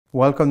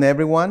Welcome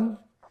everyone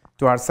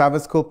to our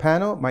Sabbath School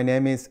panel. My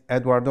name is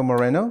Eduardo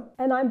Moreno.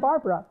 And I'm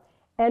Barbara.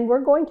 And we're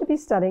going to be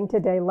studying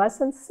today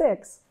Lesson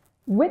 6,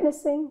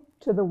 Witnessing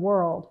to the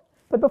World.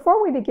 But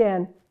before we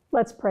begin,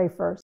 let's pray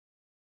first.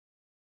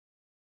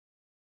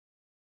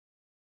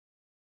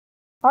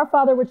 Our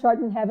Father which art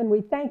in heaven, we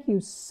thank you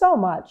so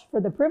much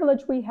for the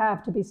privilege we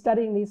have to be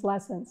studying these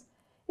lessons.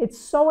 It's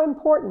so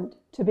important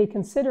to be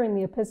considering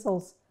the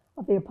epistles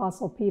of the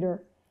Apostle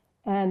Peter.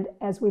 And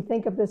as we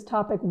think of this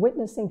topic,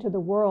 witnessing to the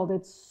world,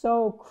 it's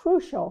so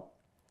crucial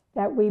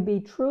that we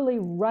be truly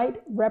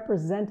right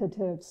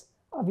representatives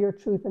of your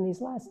truth in these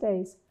last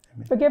days.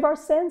 Amen. Forgive our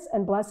sins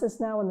and bless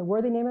us now. In the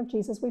worthy name of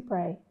Jesus we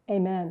pray.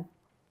 Amen.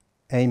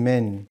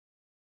 Amen.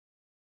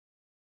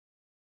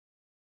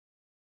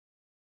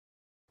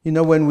 You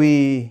know, when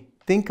we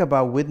think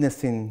about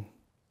witnessing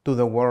to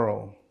the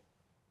world,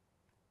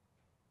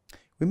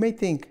 we may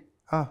think,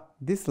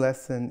 this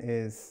lesson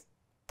is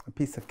a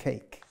piece of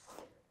cake.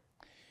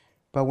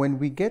 But when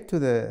we get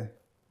to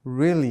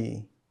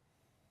really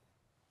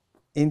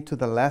into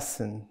the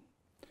lesson,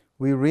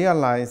 we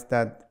realize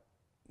that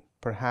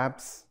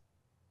perhaps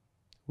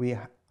we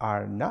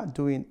are not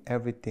doing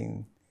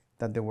everything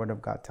that the Word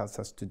of God tells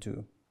us to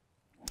do.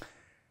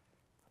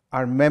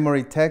 Our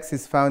memory text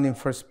is found in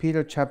 1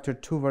 Peter chapter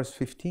 2, verse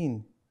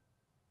 15.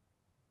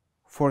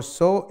 For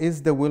so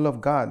is the will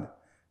of God,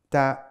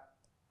 that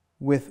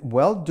with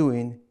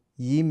well-doing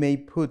ye may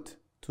put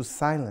to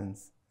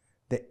silence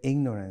the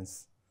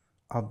ignorance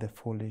of the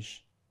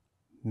foolish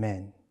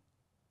men.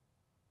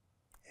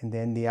 And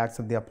then the Acts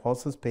of the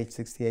Apostles, page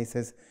 68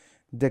 says,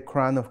 the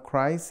crown of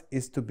Christ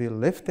is to be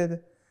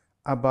lifted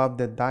above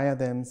the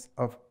diadems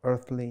of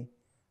earthly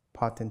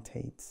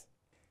potentates.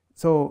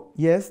 So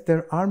yes,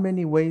 there are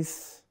many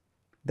ways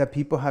that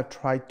people have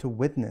tried to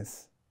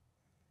witness.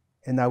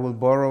 And I will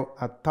borrow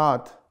a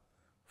thought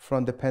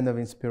from the pen of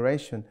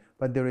inspiration,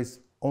 but there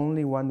is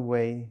only one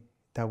way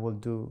that will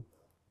do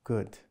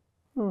good.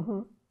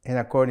 Mm-hmm. And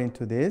according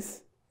to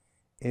this,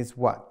 is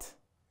what?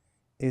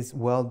 Is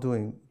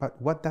well-doing.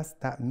 But what does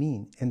that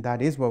mean? And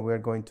that is what we're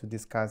going to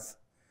discuss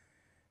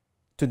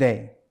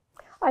today.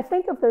 I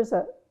think if there's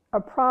a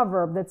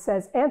proverb that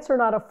says, answer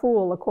not a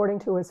fool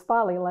according to his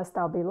folly, lest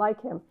thou be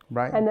like him.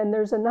 Right. And then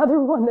there's another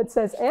one that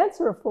says,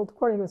 answer a fool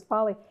according to his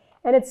folly.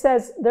 And it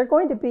says, they're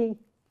going to be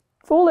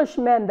foolish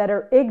men that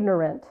are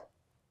ignorant,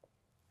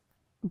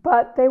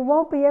 but they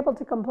won't be able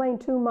to complain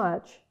too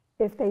much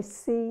if they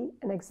see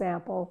an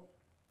example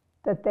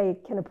that they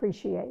can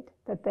appreciate,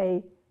 that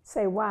they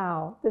say,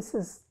 wow, this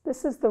is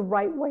the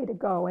right way to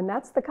go. And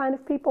that's the kind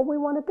of people we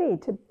want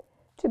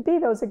to be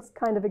those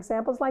kind of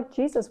examples like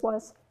Jesus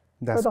was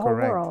for the whole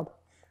world.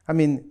 I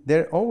mean,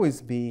 there'll always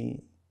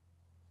be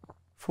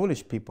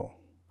foolish people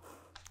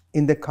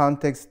in the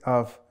context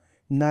of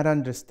not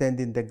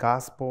understanding the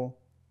gospel.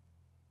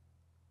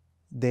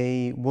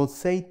 They will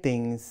say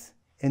things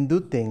and do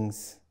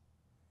things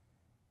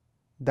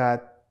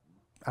that,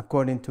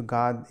 according to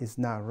God, is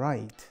not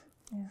right.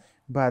 Yeah.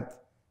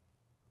 But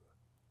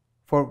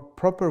for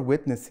proper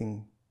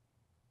witnessing,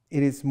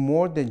 it is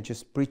more than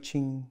just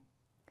preaching.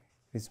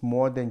 It's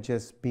more than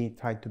just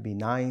try to be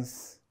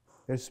nice.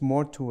 There's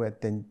more to it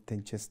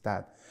than just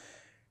that.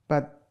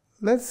 But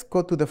let's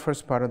go to the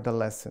first part of the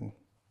lesson.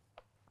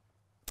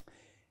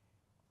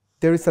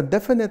 There is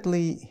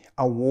definitely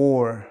a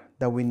war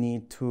that we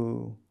need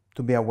to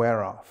be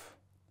aware of.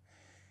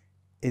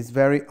 It's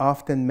very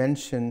often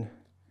mentioned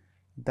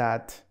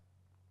that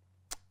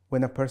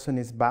when a person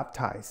is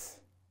baptized,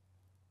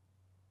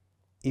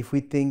 if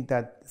we think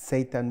that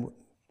Satan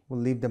will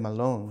leave them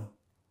alone,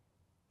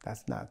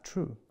 that's not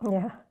true.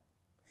 Yeah.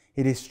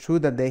 It is true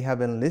that they have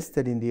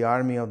enlisted in the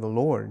army of the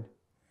Lord,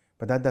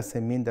 but that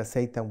doesn't mean that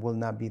Satan will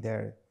not be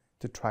there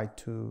to try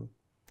to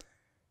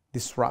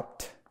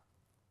disrupt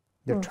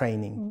their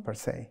training, per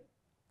se.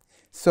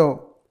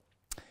 So,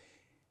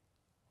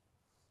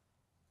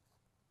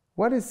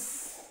 what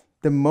is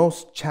the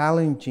most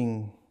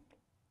challenging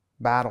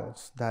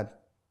battles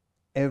that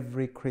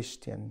every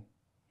Christian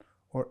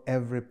or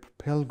every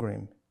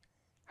pilgrim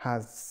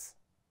has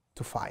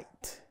to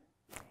fight?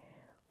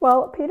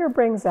 Well, Peter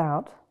brings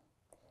out,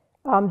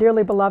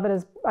 dearly beloved,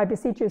 as I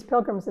beseech you as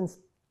pilgrims and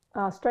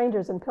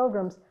strangers and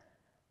pilgrims,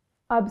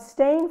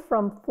 abstain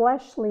from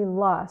fleshly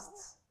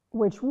lusts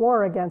which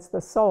war against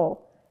the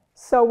soul.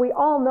 So we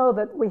all know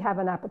that we have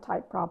an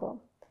appetite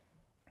problem.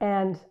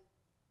 And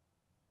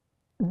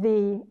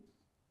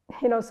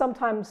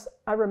sometimes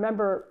I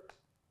remember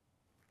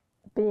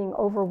being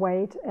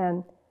overweight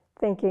and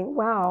thinking,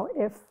 wow,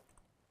 it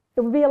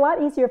would be a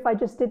lot easier if I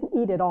just didn't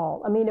eat at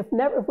all. I mean, if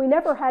we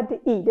never had to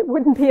eat, it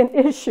wouldn't be an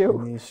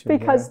issue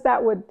because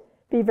that would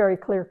be very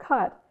clear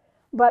cut.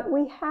 But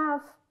we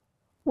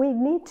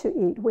need to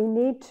eat.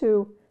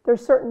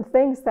 There's certain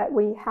things that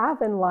we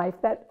have in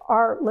life that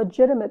are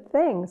legitimate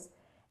things,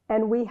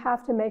 and we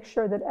have to make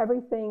sure that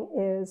everything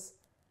is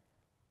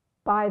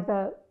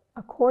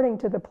according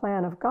to the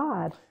plan of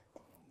God.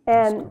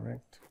 And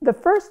the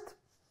first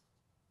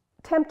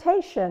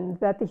temptation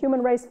that the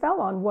human race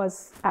fell on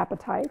was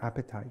appetite.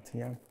 Appetite,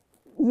 yeah.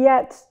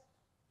 Yet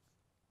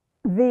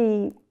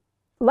the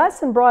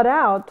lesson brought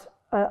out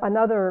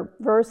another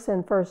verse in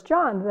 1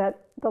 John, that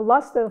the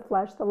lust of the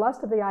flesh, the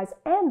lust of the eyes,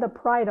 and the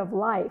pride of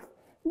life,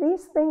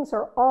 these things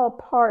are all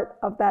part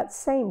of that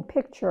same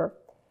picture.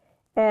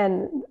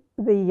 And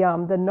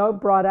the note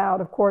brought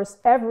out, of course,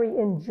 every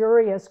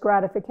injurious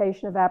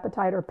gratification of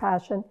appetite or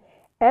passion,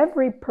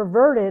 every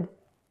perverted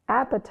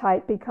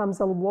appetite becomes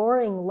a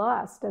warring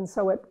lust, and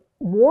so it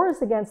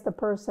wars against the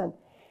person.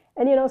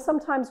 And you know,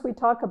 sometimes we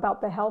talk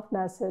about the health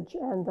message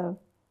and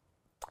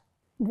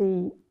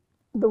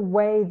the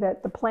way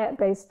that the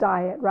plant-based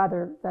diet,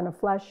 rather than a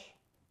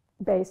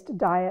flesh-based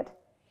diet,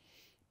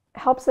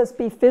 helps us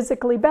be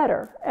physically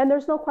better. And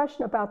there's no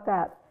question about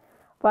that.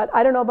 But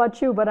I don't know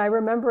about you, but I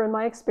remember in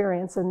my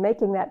experience in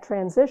making that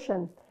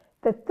transition,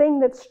 the thing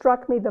that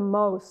struck me the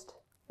most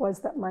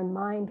was that my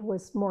mind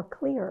was more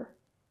clear,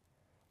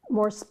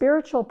 more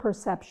spiritual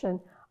perception,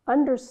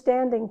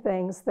 understanding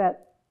things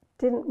that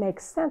didn't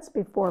make sense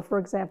before, for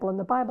example, in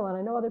the Bible. And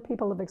I know other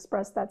people have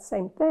expressed that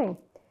same thing.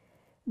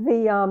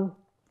 The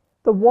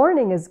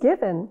warning is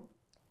given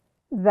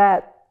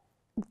that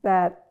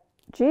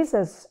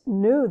Jesus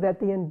knew that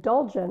the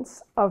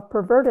indulgence of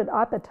perverted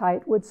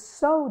appetite would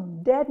so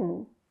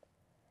deaden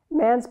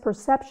man's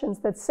perceptions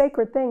that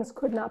sacred things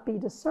could not be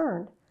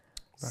discerned.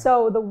 Right.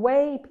 So the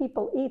way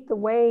people eat, the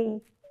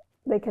way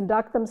they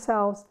conduct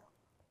themselves,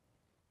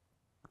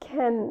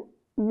 can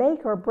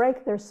make or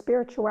break their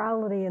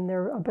spirituality and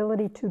their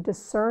ability to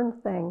discern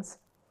things.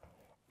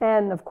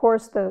 And of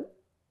course, the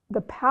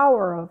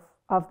power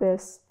of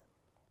this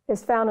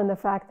is found in the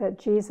fact that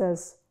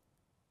Jesus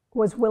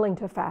was willing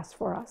to fast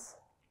for us.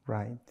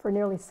 Right. For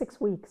nearly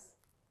 6 weeks.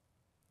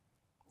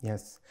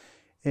 Yes.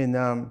 And,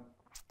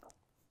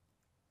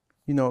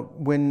 you know,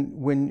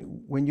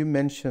 when you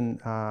mention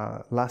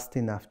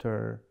lusting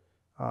after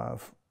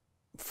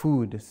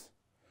foods,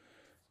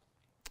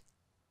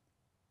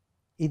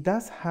 it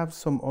does have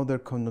some other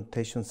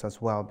connotations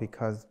as well,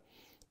 because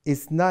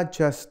it's not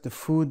just the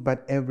food,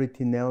 but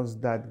everything else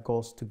that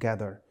goes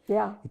together.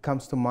 Yeah. It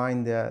comes to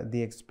mind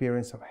the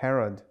experience of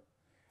Herod,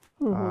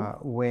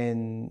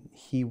 when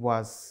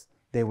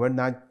they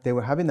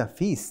were having a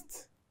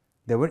feast.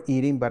 They were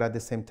eating, but at the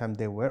same time,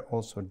 they were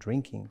also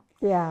drinking.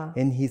 Yeah.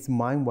 And his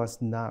mind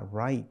was not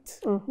right.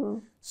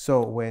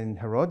 So when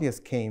Herodias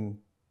came,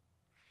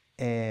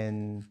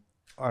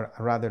 or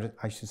rather,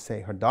 I should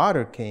say, her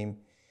daughter came,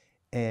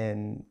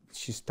 and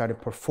she started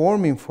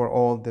performing for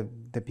all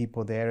the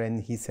people there.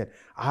 And he said,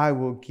 I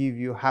will give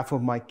you half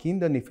of my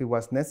kingdom if it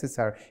was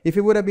necessary. If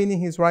he would have been in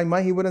his right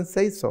mind, he wouldn't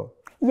say so.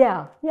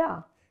 Yeah,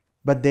 yeah.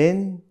 But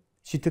then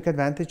she took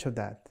advantage of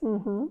that.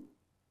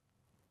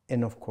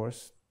 And of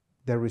course,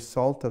 the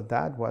result of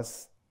that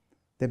was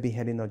the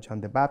beheading of John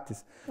the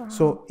Baptist. Wow.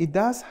 So it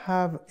does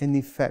have an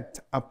effect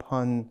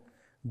upon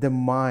the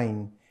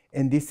mind.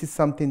 And this is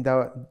something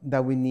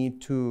that we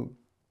need to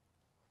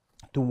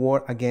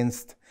war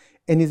against.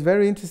 And it's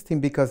very interesting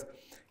because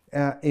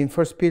in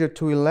 1 Peter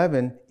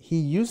 2:11, he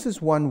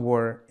uses one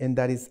word, and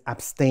that is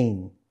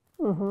abstain,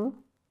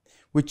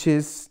 which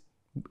it's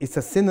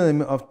a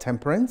synonym of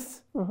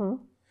temperance,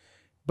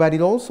 but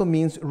it also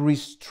means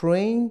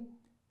restrain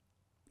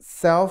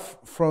self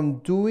from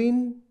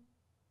doing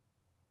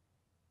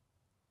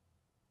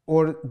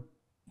or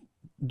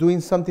doing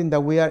something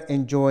that we are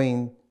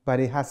enjoying, but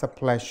it has a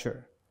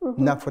pleasure,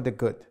 not for the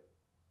good.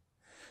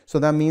 So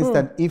that means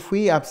that if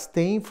we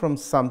abstain from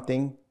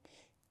something,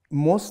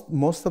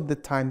 most of the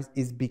time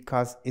is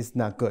because it's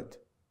not good.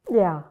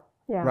 Yeah,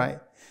 yeah. Right?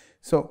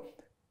 So,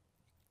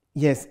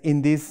 yes,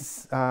 in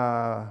this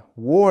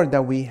war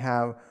that we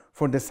have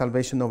for the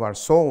salvation of our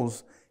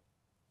souls,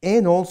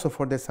 and also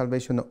for the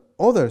salvation of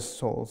other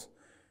souls,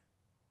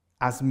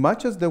 as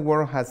much as the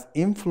world has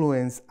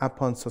influence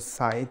upon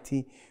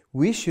society,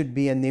 we should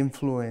be an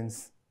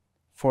influence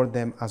for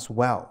them as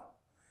well.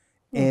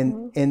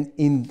 And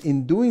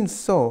in doing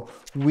so,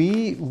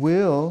 we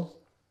will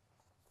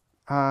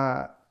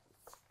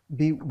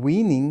be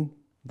winning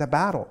the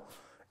battle.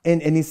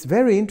 And it's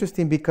very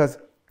interesting because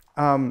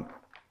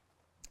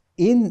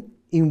in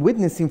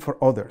witnessing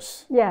for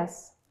others,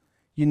 yes,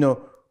 you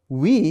know,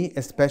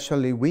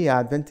 especially we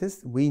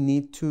Adventists, we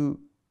need to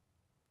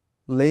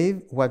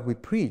live what we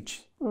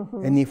preach.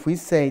 And if we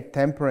say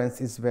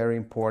temperance is very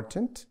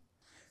important,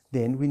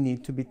 then we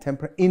need to be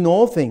temperate in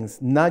all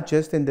things, not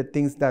just in the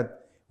things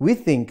that we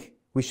think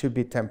we should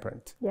be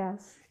temperate.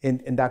 Yes.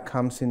 And that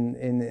comes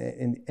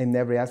in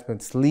every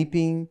aspect,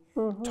 sleeping,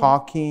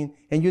 talking,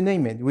 and you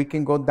name it. We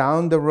can go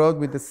down the road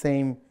with the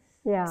same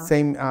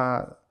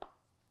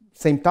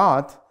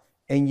thought,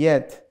 and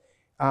yet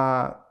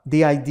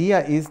the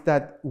idea is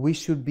that we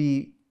should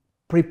be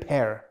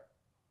prepared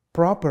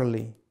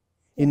properly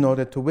in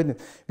order to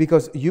witness.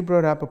 Because you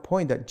brought up a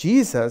point that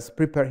Jesus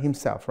prepared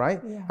himself,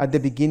 right? Yes. At the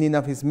beginning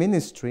of his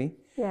ministry,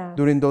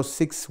 during those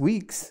 6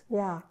 weeks.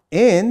 Yeah.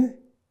 And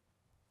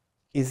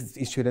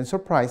it shouldn't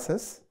surprise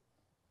us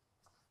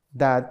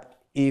that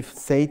if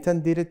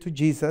Satan did it to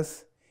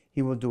Jesus,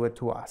 he will do it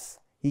to us.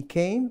 He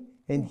came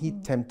and he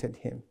tempted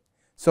him.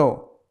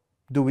 So,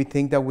 do we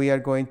think that we are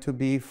going to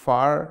be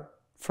far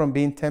from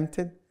being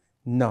tempted?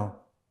 No.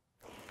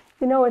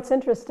 You know, it's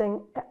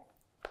interesting.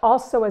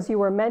 Also, as you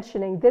were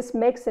mentioning, this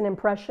makes an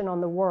impression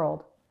on the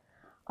world.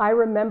 I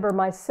remember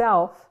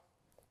myself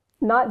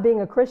not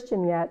being a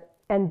Christian yet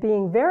and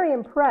being very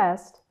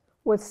impressed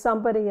with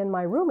somebody in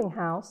my rooming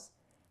house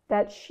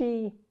that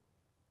she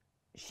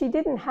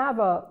didn't have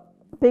a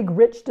big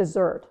rich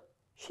dessert.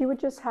 She would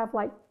just have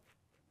like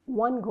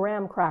 1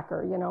 graham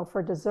cracker, you know,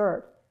 for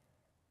dessert.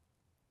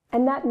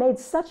 And that made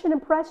such an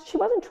impression. She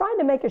wasn't trying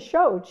to make a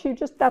show.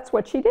 That's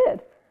what she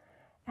did.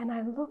 And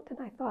I looked and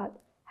I thought,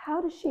 how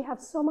does she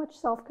have so much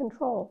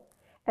self-control?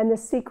 And the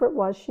secret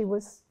was she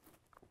was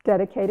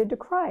dedicated to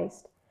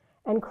Christ.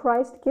 And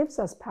Christ gives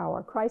us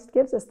power. Christ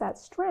gives us that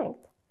strength.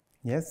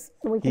 Yes,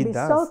 and we can be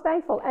does. so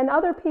thankful. And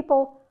other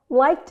people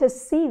like to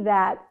see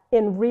that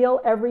in real,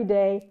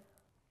 everyday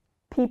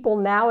people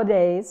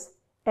nowadays.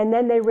 And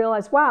then they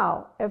realize,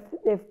 wow,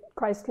 if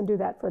Christ can do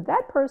that for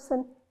that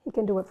person, he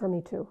can do it for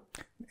me too.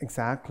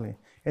 Exactly.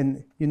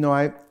 And, you know,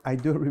 I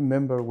do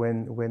remember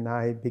when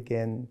I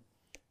began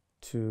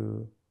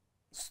to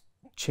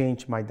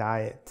change my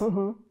diet.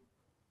 Mm-hmm.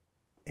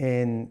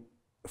 And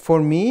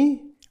for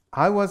me,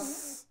 I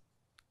was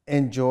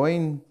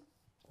enjoying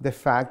the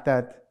fact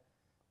that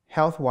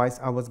health-wise,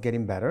 I was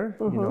getting better,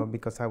 mm-hmm. you know,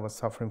 because I was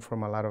suffering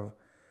from a lot of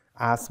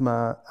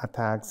asthma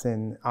attacks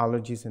and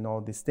allergies and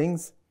all these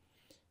things.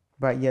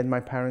 But yet my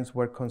parents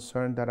were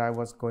concerned that I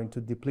was going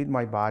to deplete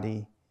my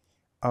body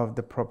of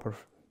the proper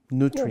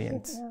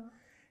nutrients. Yeah.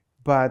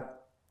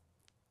 But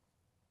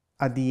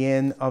at the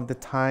end of the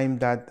time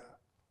that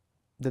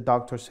the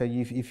doctor said,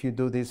 if you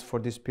do this for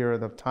this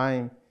period of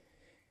time,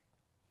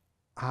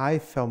 I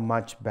felt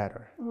much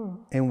better.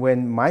 And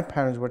when my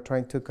parents were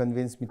trying to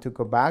convince me to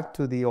go back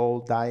to the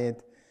old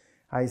diet,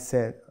 I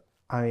said,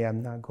 I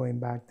am not going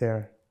back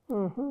there.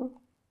 Mm-hmm.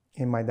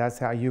 And my dad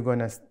said, are you going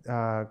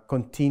to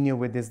continue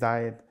with this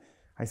diet?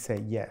 I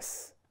said,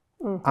 yes.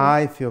 Mm-hmm.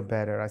 I feel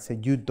better. I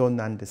said, you don't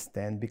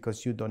understand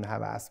because you don't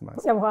have asthma.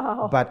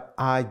 Wow. But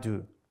I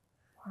do.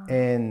 Wow.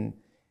 And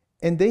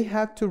they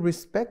had to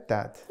respect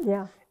that.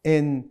 Yeah.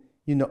 And,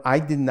 you know, I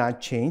did not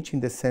change in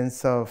the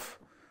sense of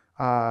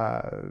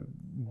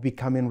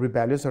becoming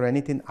rebellious or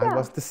anything. Yeah. I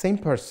was the same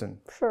person.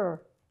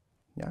 Sure.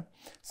 Yeah.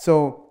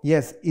 So,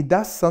 yes, it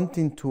does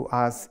something to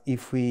us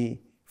if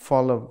we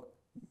follow,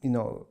 you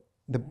know,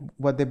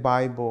 what the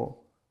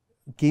Bible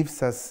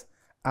gives us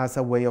as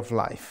a way of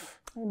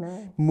life.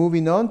 Amen.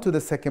 Moving on to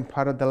the second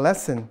part of the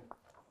lesson.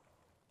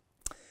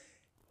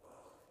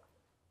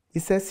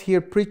 It says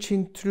here,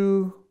 preaching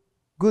through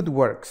good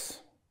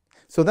works.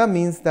 So that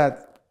means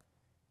that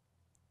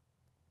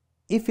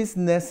if it's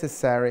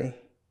necessary,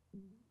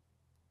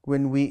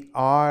 when we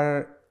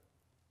are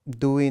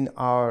doing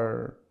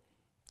our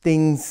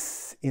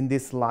things in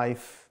this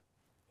life,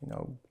 you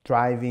know,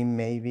 driving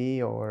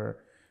maybe,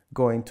 or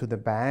going to the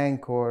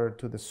bank or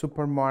to the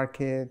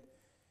supermarket,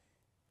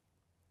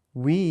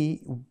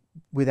 we,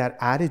 with that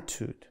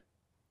attitude,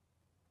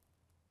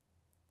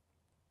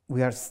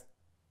 we are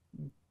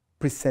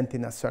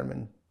presenting a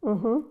sermon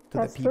to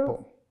That's the people.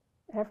 True.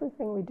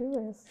 Everything we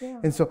do is,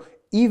 yeah. And so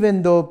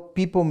even though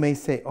people may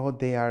say, oh,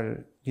 they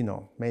are, you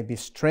know, maybe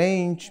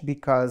strange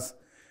because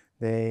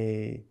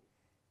they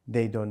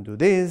don't do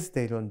this,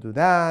 they don't do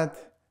that.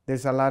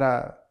 There's a lot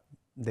of,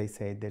 they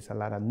say there's a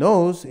lot of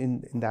no's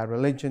in that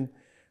religion,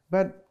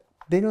 but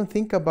they don't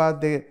think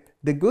about the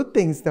good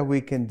things that we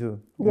can do.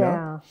 You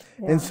know?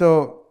 And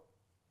so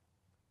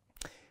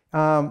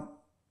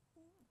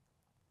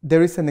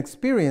there is an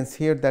experience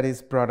here that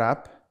is brought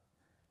up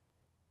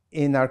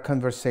in our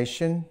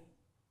conversation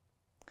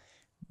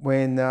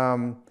when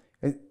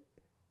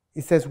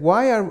it says,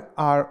 why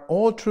are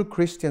all true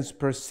Christians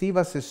perceived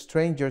as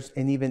strangers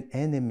and even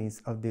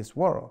enemies of this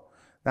world?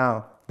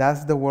 Now,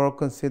 does the world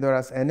consider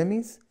us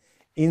enemies?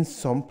 In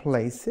some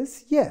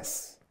places,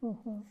 yes.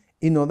 Mm-hmm.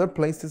 In other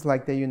places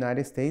like the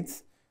United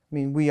States, I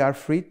mean, we are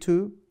free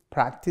to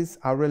practice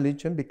our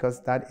religion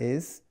because that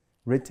is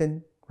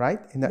written, right,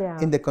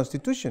 in the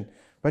Constitution.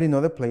 But in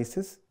other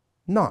places,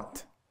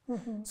 not.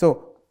 Mm-hmm.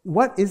 So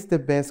what is the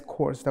best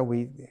course that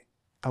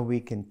we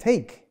can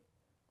take?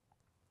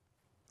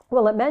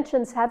 Well, it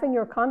mentions having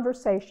your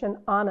conversation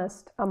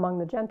honest among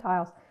the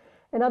Gentiles.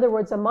 In other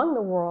words, among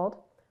the world,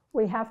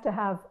 we have to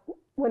have,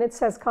 when it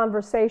says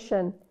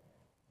conversation,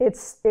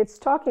 it's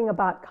talking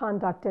about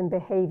conduct and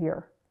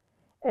behavior.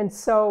 And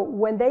so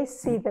when they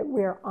see that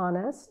we're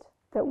honest,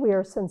 that we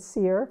are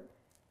sincere,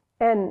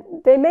 and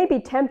they may be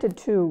tempted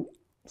to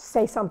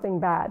say something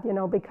bad, you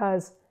know,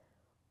 because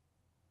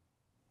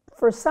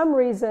for some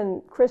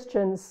reason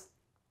Christians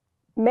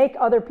make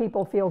other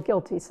people feel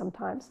guilty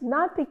sometimes,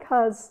 not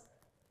because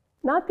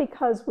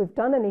we've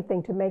done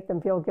anything to make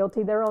them feel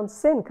guilty. Their own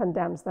sin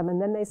condemns them,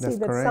 and then they see That's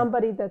that correct.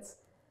 Somebody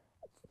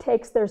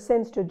takes their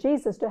sins to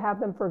Jesus to have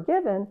them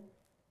forgiven.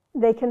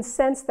 They can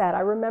sense that.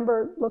 I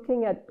remember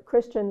looking at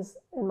Christians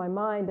in my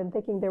mind and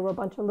thinking there were a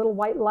bunch of little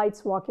white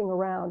lights walking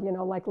around, you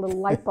know, like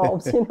little light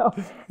bulbs, you know,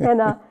 and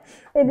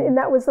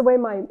that was the way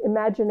my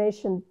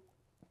imagination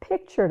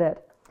pictured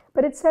it.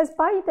 But it says,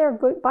 by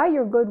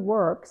your good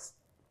works,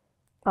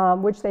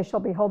 which they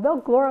shall behold,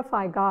 they'll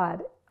glorify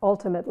God.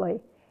 ultimately.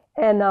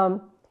 And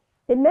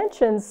it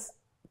mentions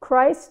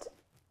Christ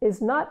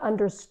is not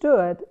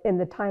understood in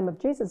the time of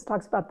Jesus. It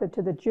talks about that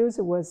to the Jews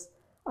it was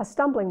a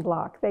stumbling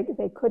block.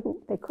 They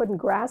couldn't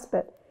grasp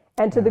it.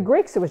 And to the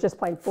Greeks it was just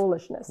plain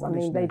foolishness. I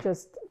mean, they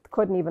just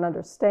couldn't even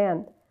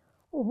understand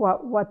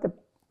what the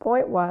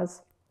point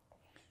was.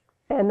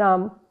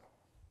 And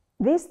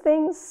these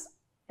things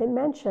it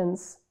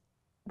mentions,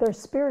 they're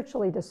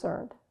spiritually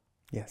discerned.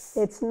 Yes.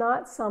 It's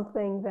not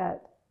something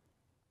that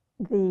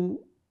the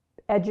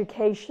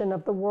education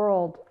of the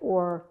world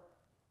or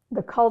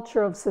the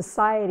culture of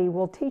society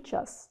will teach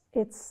us.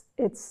 It's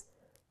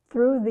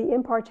through the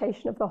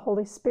impartation of the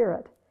Holy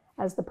Spirit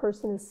as the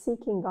person is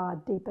seeking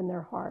God deep in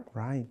their heart.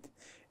 Right.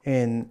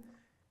 And,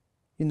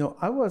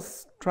 I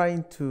was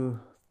trying to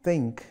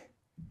think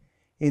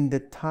in the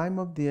time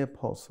of the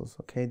apostles,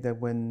 okay, that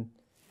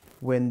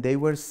when they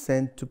were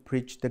sent to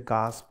preach the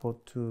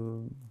gospel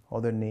to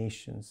other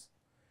nations,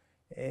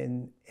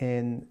 and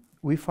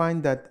we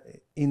find that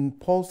in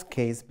Paul's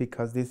case,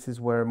 because this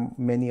is where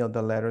many of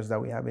the letters that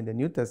we have in the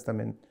New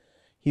Testament,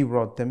 he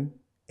wrote them,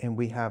 and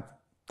we have,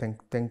 thank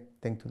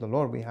to the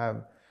Lord, we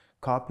have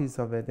copies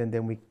of it, and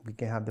then we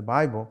can have the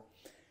Bible.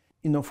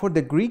 For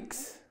the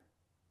Greeks,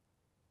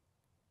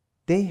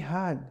 they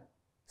had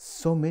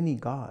so many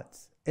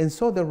gods, and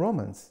so the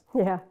Romans.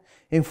 Yeah.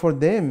 And for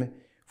them,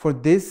 for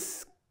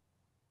this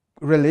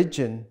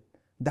religion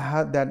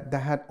that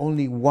had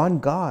only one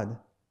God,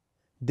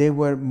 they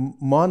were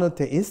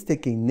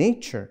monotheistic in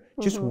nature,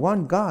 just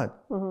one God.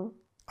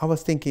 I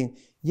was thinking,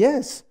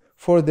 yes,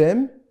 for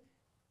them,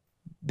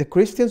 the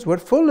Christians were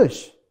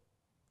foolish.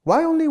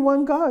 Why only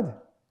one God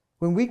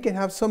when we can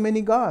have so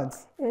many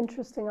gods?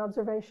 Interesting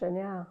observation,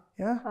 yeah.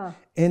 Yeah. Huh.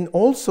 And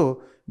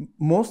also,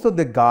 most of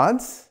the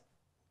gods,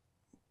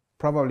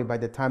 probably by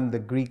the time the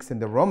Greeks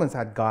and the Romans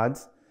had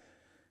gods,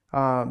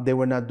 they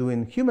were not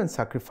doing human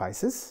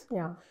sacrifices.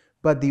 Yeah.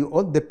 But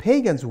the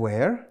pagans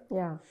were.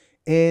 Yeah.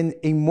 And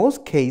in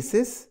most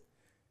cases,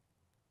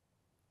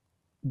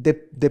 the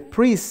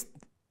priests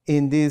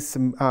in these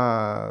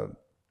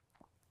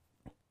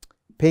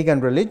pagan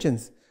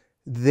religions,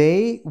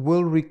 they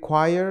will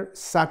require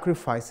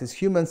sacrifices,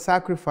 human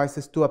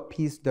sacrifices, to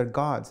appease their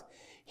gods.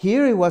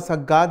 Here it was a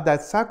God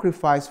that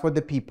sacrificed for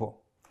the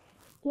people.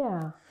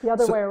 Yeah, the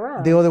other way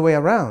around. The other way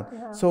around.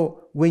 Yeah.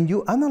 So when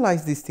you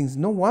analyze these things,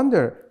 no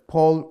wonder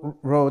Paul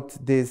wrote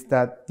this,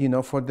 that,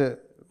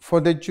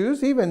 for the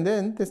Jews, even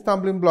then, the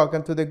stumbling block,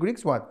 and to the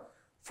Greeks, what?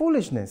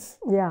 Foolishness.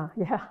 Yeah,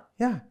 yeah.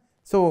 Yeah.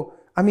 So,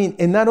 I mean,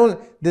 and not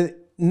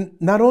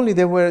only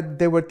they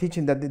were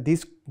teaching that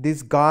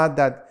this God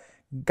that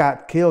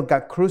got killed,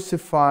 got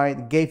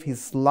crucified, gave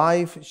his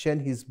life,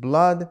 shed his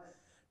blood,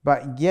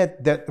 but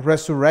yet that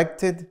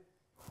resurrected,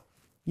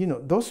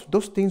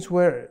 those things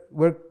were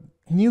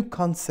new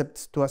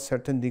concepts to a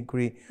certain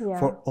degree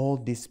for all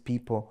these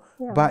people.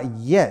 Yeah. But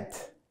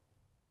yet,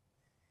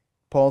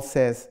 Paul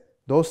says,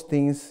 those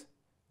things,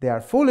 they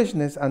are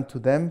foolishness unto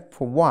them.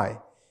 For why?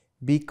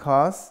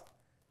 Because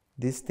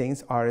these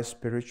things are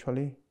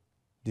spiritually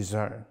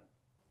discerned.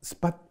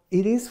 But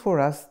it is for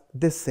us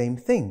the same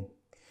thing.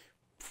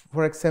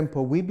 For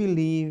example, we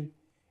believe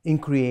in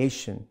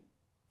creation.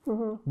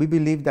 We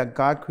believe that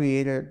God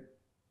created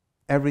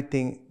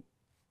everything,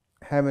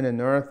 heaven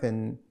and earth,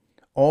 and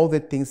all the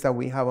things that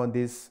we have on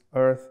this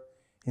earth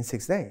in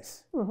 6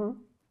 days.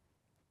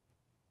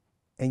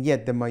 And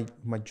yet the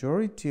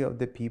majority of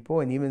the people,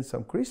 and even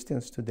some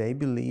Christians today,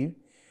 believe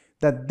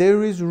that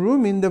there is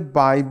room in the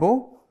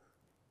Bible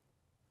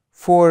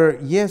for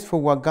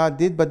what God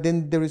did, but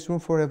then there is room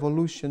for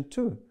evolution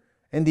too.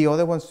 And the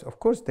other ones, of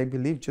course, they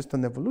believe just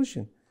on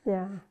evolution.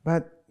 Yeah.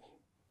 But,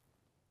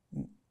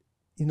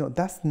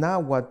 that's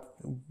not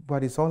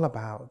what it's all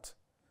about.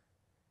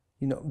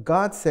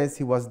 God says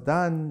it was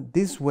done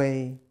this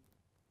way,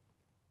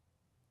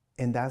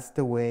 and that's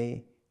the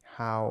way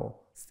how,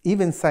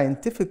 even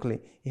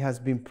scientifically, it has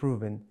been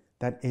proven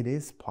that it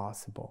is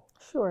possible.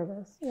 Sure it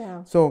is,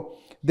 yeah. So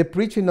the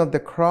preaching of the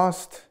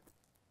cross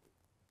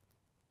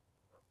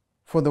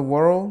for the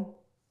world,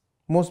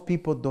 most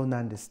people don't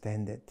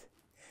understand it.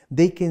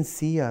 They can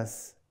see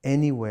us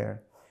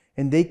anywhere,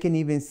 and they can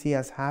even see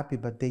us happy,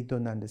 but they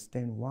don't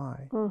understand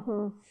why.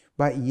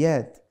 But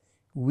yet,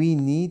 we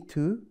need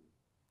to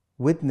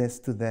witness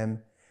to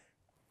them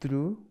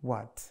through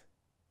what?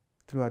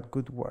 Through our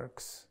good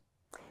works.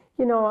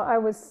 I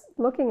was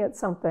looking at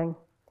something.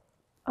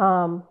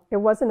 It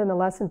wasn't in the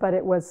lesson, but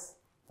it was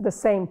the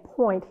same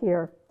point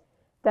here,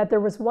 that there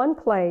was one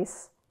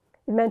place,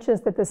 it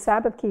mentions that the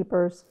Sabbath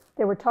keepers,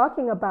 they were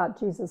talking about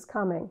Jesus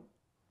coming,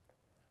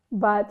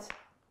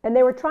 and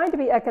they were trying to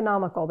be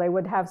economical. They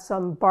would have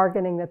some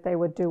bargaining that they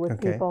would do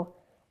with people,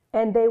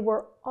 and they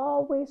were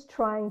always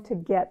trying to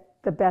get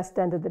the best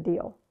end of the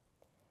deal.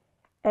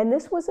 And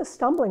this was a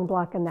stumbling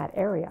block in that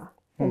area,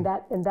 in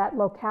that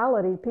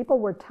locality. People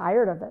were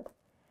tired of it.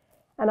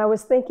 And I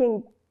was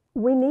thinking,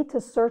 we need to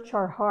search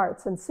our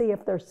hearts and see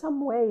if there's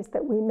some ways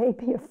that we may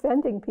be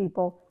offending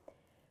people,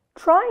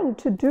 trying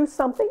to do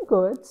something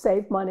good,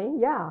 save money,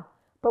 yeah.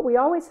 But we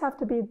always have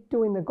to be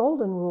doing the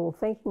golden rule,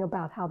 thinking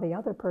about how the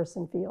other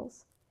person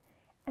feels.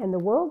 And the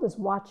world is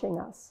watching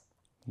us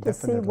to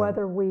see Definitely.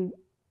 whether we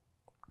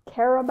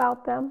care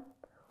about them,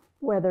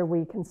 whether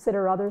we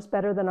consider others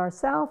better than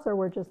ourselves, or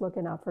we're just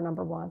looking out for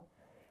number one.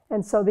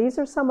 And so these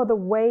are some of the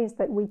ways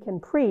that we can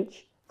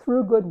preach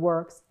through good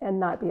works and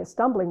not be a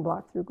stumbling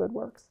block through good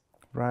works.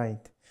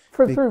 Right.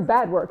 Through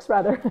bad works,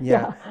 rather.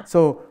 Yeah.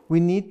 So we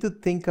need to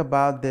think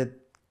about the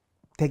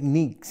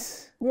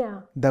techniques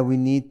Yeah. that we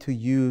need to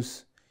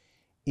use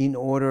in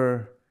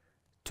order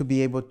to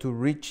be able to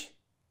reach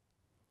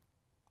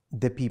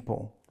the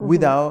people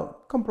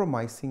without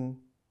compromising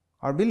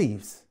our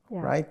beliefs.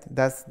 Yeah. Right?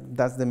 That's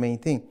the main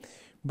thing.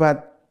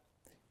 But,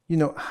 you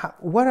know,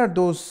 what are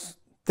those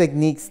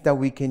techniques that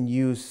we can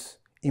use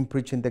in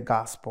preaching the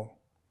gospel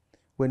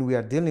when we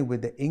are dealing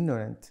with the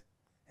ignorant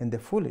and the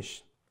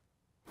foolish?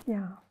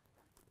 Yeah.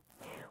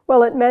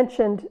 Well, it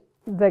mentioned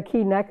the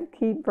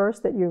key verse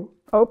that you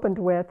opened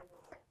with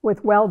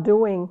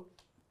well-doing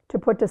to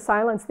put to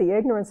silence the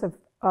ignorance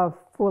of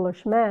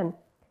foolish men.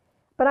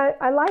 But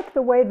I like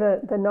the way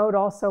the note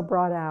also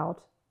brought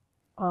out,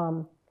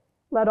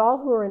 let all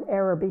who are in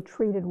error be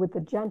treated with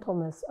the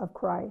gentleness of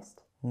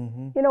Christ.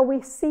 You know,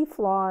 we see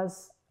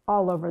flaws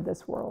all over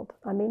this world.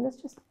 I mean, it's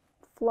just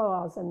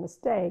flaws and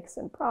mistakes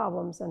and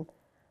problems, and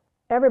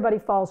everybody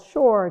falls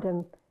short.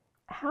 And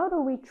how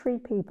do we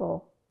treat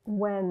people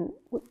when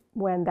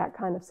that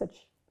kind of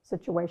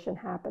situation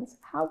happens?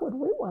 How would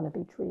we want to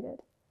be treated?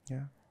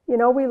 Yeah. You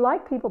know, we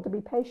like people to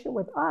be patient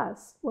with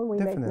us when we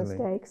Definitely. make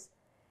mistakes.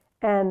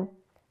 And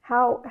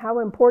how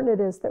important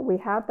it is that we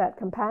have that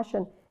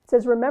compassion. It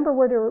says, remember,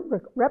 we're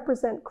to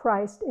represent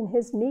Christ in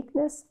his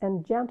meekness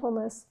and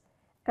gentleness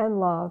and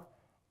love.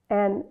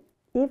 And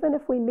even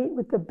if we meet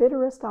with the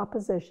bitterest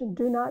opposition,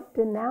 do not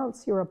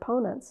denounce your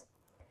opponents.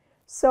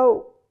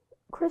 So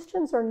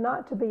Christians are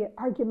not to be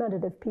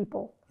argumentative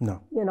people.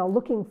 No. You know,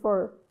 looking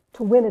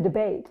to win a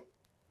debate.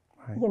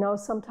 Right. You know,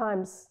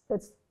 sometimes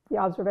the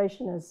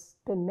observation has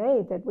been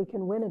made that we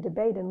can win a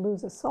debate and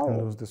lose a soul.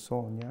 And lose the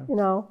soul, yeah. You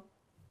know,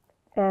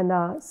 and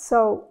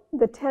so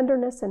the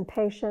tenderness and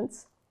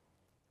patience,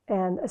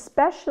 and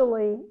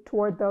especially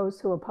toward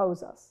those who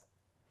oppose us,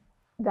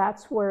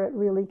 that's where it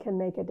really can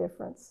make a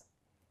difference.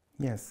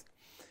 Yes.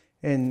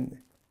 And,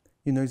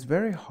 you know, it's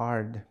very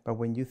hard, but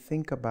when you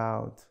think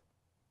about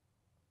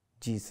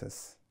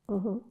Jesus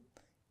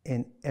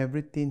and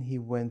everything he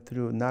went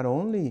through, not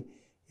only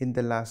in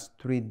the last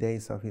 3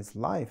 days of his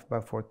life,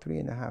 but for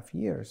 3.5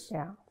 years.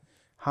 Yeah.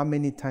 How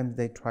many times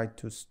they tried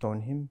to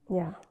stone him?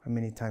 Yeah. How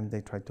many times they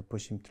tried to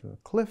push him through a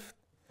cliff?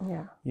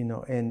 Yeah. You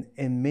know, and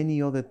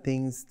many other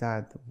things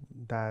that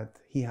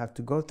he had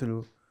to go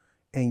through,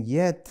 and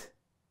yet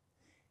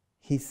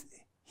he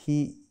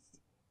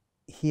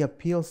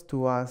appeals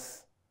to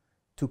us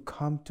to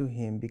come to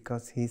him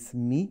because he's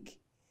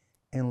meek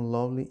and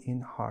lowly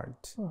in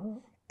heart.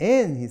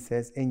 And he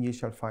says, and you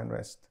shall find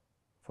rest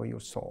for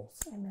your souls.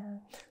 Amen.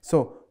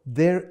 So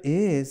there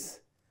is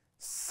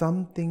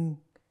something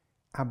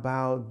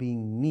about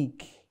being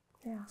meek,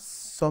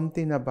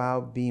 something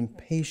about being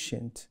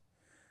patient,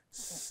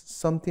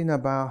 something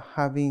about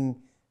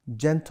having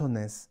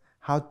gentleness,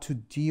 how to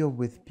deal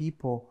with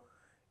people.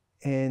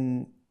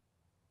 And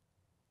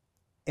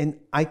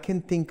I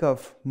can think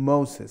of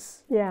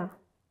Moses. Yeah.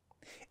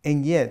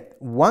 And yet,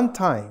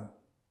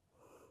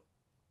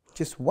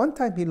 just one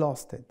time he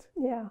lost it.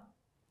 Yeah.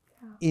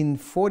 In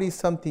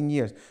 40-something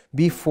years.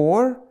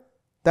 Before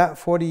that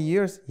 40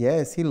 years,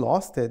 yes, he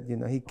lost it. You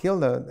know, he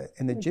killed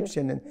an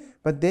Egyptian,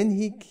 but then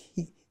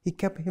he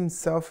kept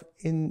himself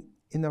in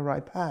the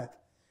right path.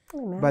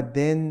 Amen. But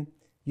then,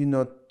 you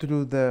know,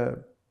 through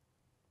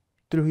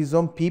his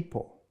own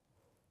people,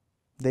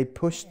 they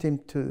pushed him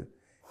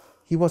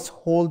he was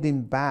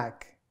holding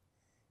back,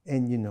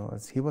 and you know,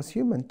 he was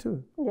human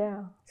too.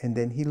 Yeah. And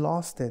then he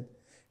lost it,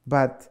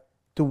 but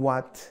to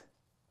what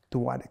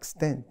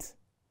extent?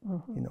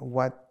 You know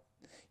what?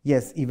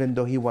 Yes, even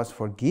though he was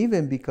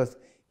forgiven because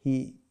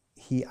he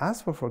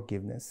asked for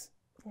forgiveness.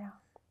 Yeah.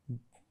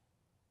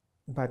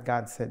 But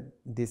God said,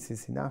 "This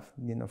is enough.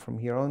 You know, from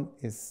here on,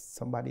 is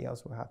somebody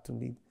else will have to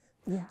lead."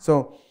 Yeah.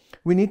 So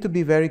we need to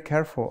be very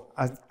careful,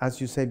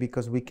 as you say,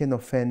 because we can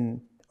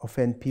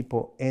offend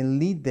people and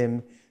lead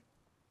them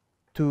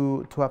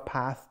to a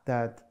path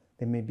that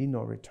there may be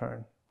no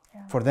return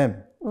for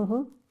them.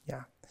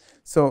 Yeah.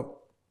 So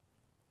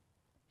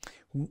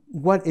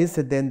what is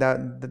it then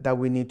that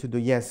we need to do?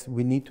 Yes,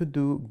 we need to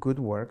do good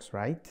works,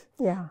 right?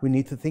 Yeah. We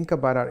need to think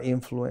about our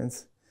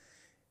influence.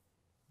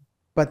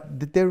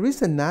 But there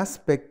is an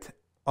aspect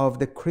of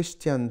the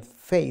Christian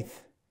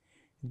faith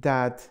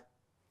that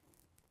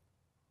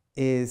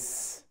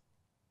is,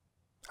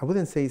 I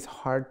wouldn't say it's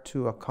hard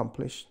to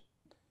accomplish,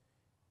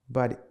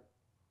 but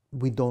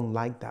we don't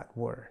like that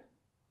word.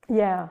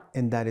 Yeah.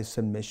 And that is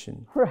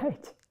submission.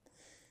 Right.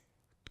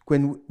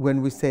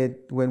 When we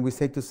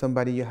say to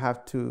somebody you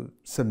have to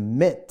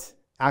submit,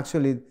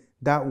 actually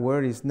that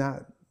word is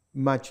not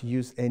much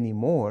used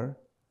anymore.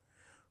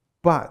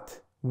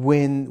 But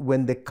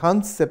when the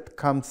concept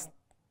comes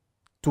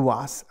to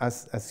us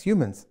as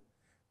humans,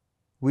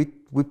 we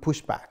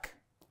push back.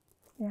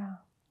 Yeah.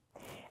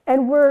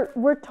 And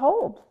we're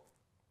told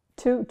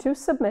to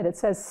submit. It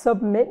says,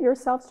 submit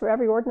yourselves to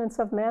every ordinance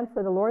of man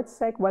for the Lord's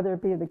sake, whether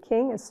it be the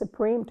king as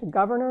supreme, to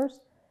governors,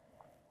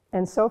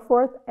 and so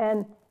forth.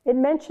 And it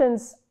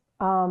mentions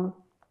honor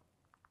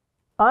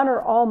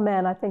all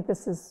men. I think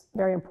this is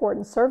very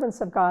important. Servants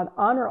of God,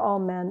 honor all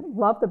men,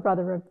 love the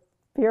brotherhood,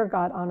 fear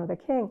God, honor the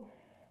king.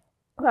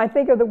 I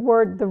think of the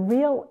word, the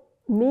real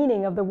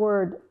meaning of the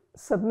word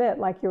submit,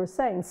 like you were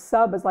saying,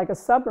 sub is like a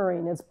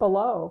submarine, it's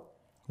below.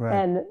 Right.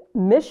 And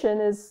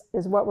mission is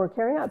what we're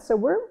carrying out. So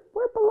we're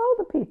below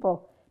the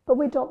people, but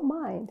we don't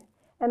mind.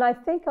 And I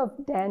think of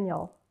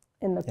Daniel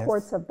in the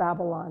courts of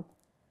Babylon.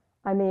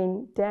 I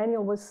mean,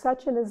 Daniel was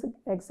such an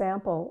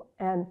example,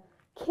 and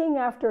king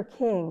after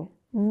king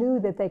knew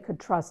that they could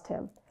trust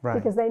him. Right.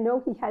 Because they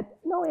know he had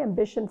no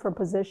ambition for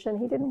position.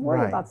 He didn't worry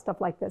Right. about stuff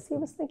like this. He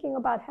was thinking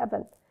about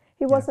heaven.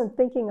 He wasn't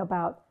thinking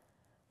about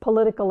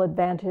political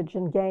advantage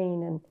and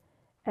gain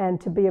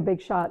and to be a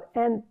big shot.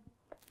 And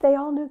they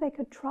all knew they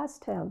could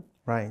trust him.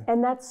 Right.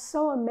 And that's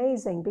so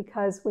amazing,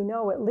 because we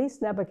know at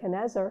least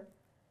Nebuchadnezzar,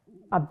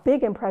 a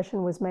big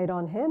impression was made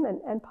on him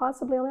and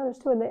possibly on others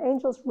too. And the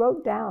angels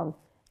wrote down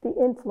the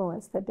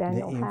influence that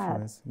Daniel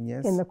had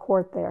in the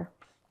court there.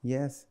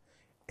 Yes.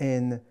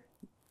 And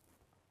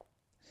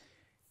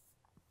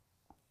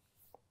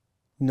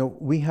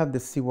we have the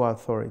civil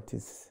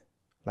authorities,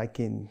 like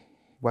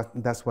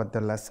that's what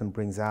the lesson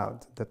brings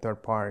out, the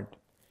third part,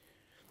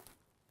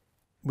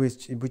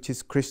 which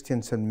is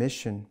Christian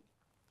submission.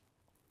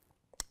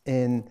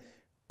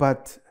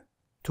 But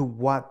to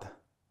what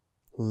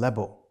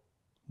level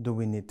do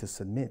we need to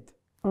submit?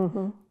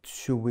 Mm-hmm.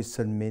 Should we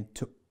submit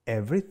to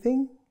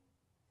everything,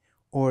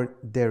 or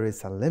there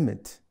is a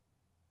limit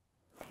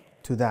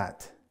to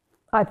that?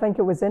 I think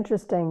it was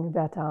interesting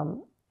that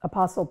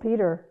Apostle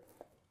Peter,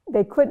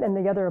 they couldn't, and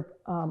the other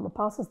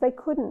apostles, they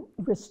couldn't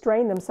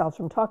restrain themselves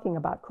from talking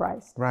about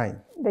Christ. Right.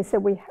 They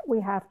said,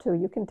 we have to.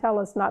 You can tell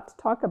us not to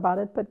talk about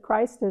it, but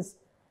Christ is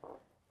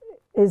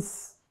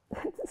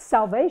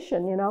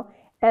salvation,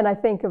 And I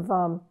think of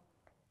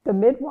the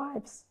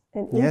midwives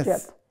in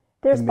Egypt.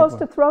 They're supposed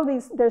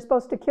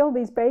to kill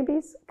these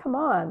babies. Come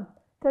on,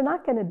 they're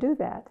not going to do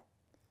that.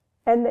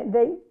 And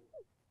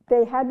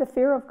they had the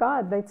fear of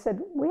God. They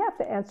said, we have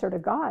to answer to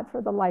God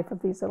for the life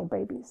of these little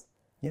babies.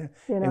 Yeah.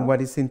 And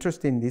what is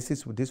interesting,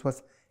 this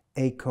was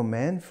a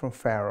command from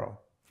Pharaoh.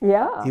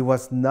 Yeah. It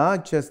was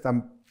not just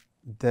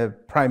the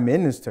prime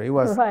minister. It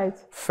was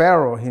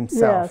Pharaoh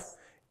himself. Yes.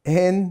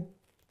 And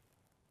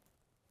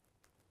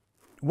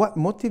what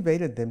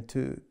motivated them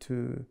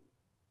to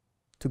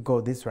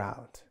go this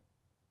route?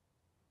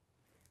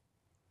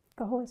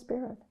 The Holy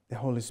Spirit. The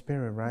Holy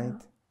Spirit, right?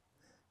 Yeah.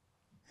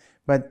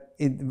 But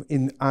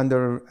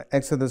under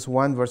Exodus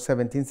 1, verse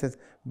 17 says,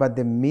 but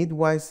the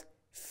midwives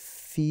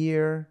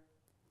fear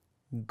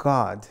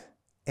God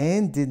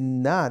and did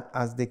not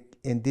as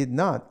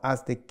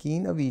the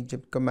king of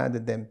Egypt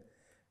commanded them,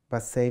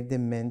 but saved the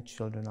men,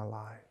 children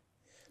alive.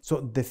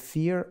 So the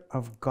fear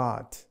of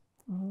God.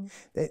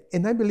 Mm-hmm.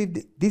 And I believe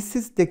this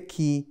is the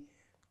key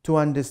to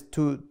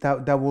understand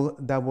that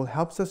will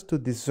help us to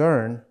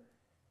discern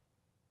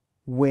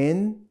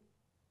when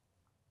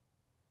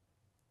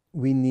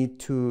we need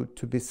to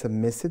be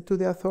submissive to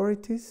the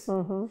authorities,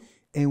 mm-hmm.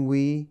 and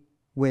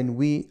when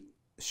we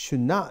should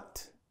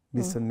not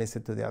be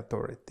submissive to the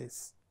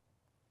authorities.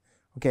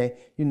 Okay,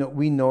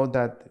 we know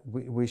that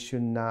we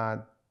should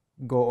not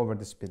go over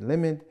the speed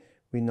limit.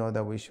 We know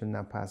that we should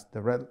not pass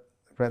the red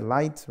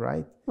lights,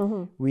 right?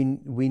 Mm-hmm.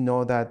 We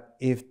know that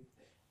if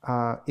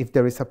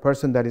there is a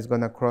person that is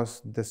going to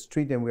cross the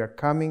street and we are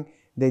coming,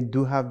 they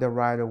do have the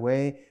right of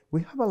way.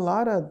 We have a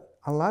lot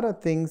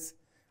of things,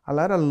 a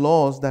lot of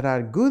laws that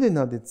are good in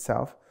of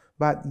itself,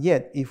 but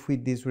yet if we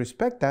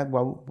disrespect that,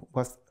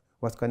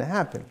 what's going to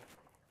happen?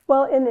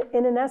 Well,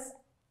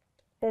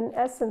 in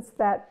essence,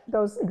 that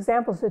those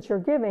examples that you're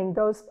giving,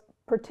 those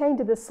pertain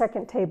to the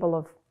second table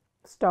of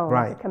stone,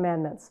 right.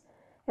 Commandments.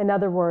 In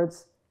other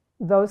words,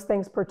 those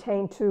things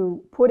pertain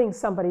to putting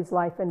somebody's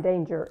life in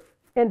danger,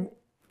 and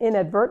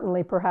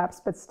inadvertently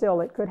perhaps, but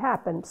still it could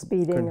happen,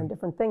 speeding and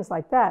different things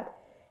like that.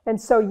 And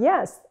so,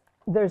 yes,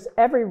 there's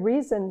every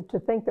reason to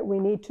think that we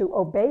need to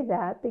obey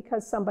that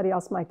because somebody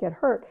else might get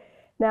hurt.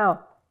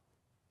 Now,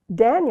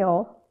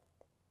 Daniel,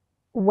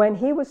 when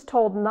he was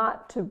told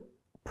not to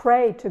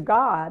pray to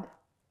God,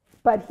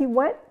 but he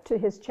went to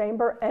his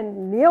chamber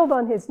and kneeled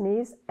on his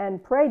knees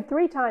and prayed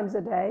 3 times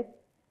a day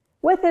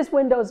with his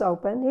windows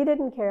open. He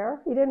didn't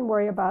care. He didn't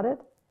worry about it.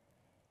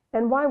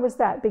 And why was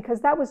that? Because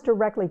that was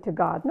directly to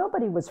God.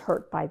 Nobody was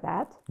hurt by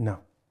that. No.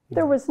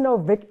 There was no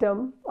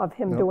victim of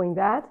him doing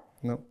that.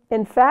 No.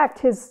 In fact,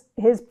 his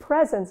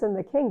presence in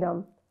the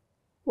kingdom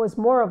was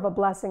more of a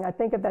blessing. I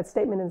think of that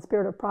statement in the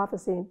Spirit of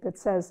Prophecy that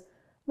says,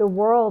 the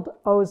world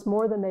owes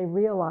more than they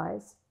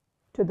realize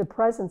to the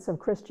presence of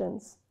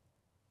Christians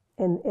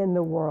in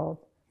the world.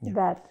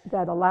 Yeah.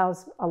 That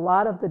allows a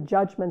lot of the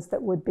judgments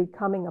that would be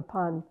coming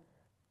upon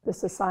the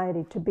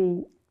society to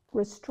be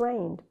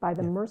restrained by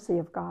the mercy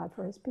of God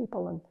for his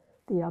people and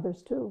the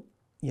others too.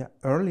 Yeah,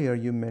 earlier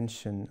you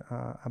mentioned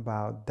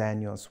about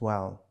Daniel as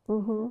well.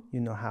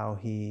 Mm-hmm. How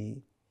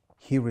he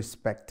he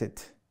respected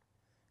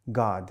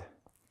God.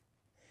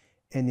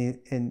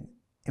 And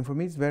for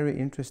me, it's very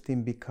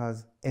interesting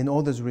because, and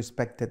others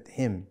respected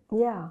him.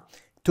 Yeah.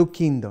 2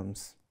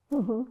 kingdoms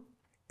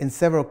and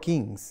several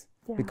kings,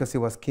 Yeah. because it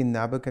was King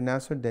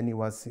Nebuchadnezzar, then it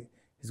was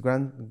his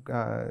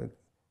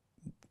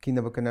King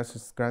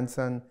Nebuchadnezzar's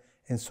grandson,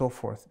 and so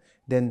forth.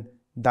 Then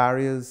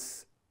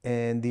Darius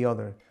and the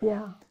other.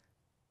 Yeah.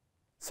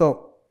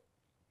 So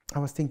I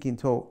was thinking,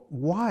 so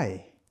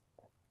why?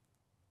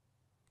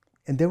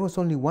 And there was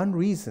only one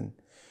reason.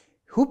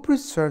 Who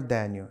preserved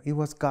Daniel? It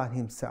was God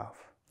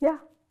himself. Yeah.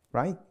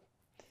 Right?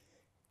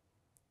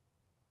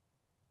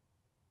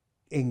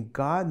 And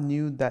God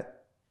knew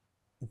that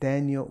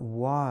Daniel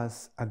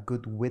was a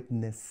good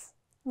witness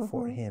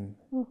for him.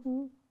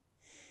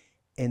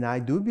 And I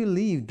do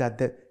believe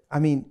that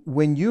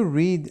when you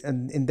read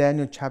in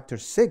Daniel chapter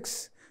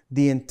 6,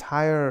 the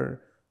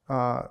entire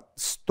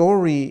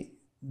story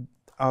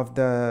of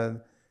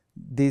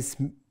these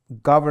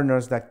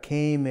governors that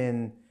came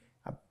and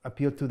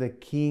appealed to the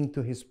king,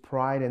 to his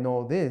pride and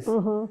all this,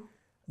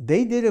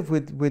 they did it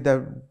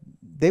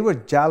they were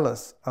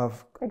jealous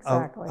of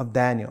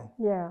Daniel.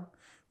 Yeah.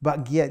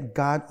 But yet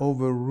God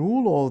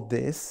overruled all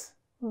this.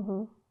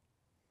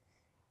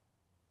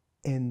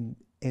 And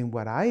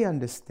what I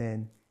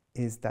understand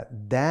is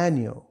that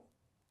Daniel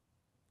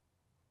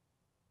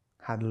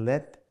had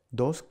let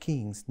those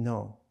kings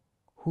know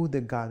who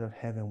the God of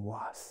heaven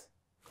was.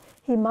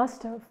 He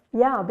must have.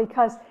 Yeah,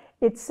 because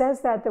it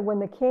says that when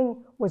the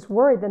king was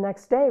worried the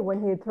next day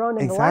when he had thrown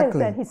in the lion's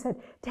den, he said,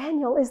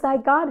 Daniel is thy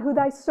God who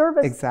thy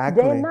servest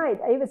day and night.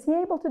 Is he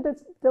able to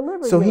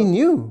deliver you? So he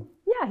knew.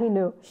 Yeah, he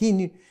knew. He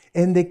knew.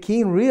 And the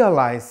king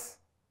realized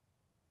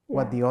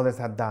what the others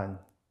had done.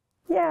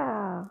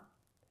 Yeah.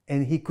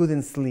 And he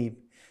couldn't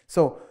sleep.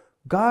 So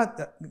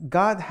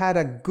God had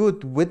a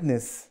good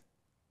witness.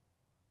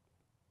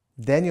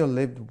 Daniel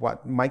lived,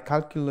 what my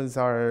calculus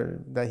are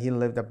that he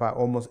lived about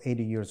almost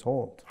 80 years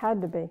old.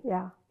 Had to be,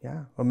 yeah.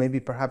 Yeah, or maybe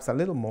perhaps a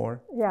little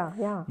more. Yeah,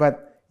 yeah.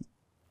 But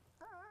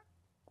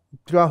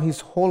throughout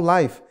his whole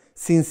life,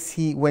 since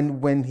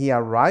when he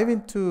arrived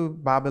into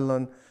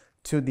Babylon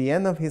to the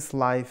end of his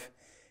life,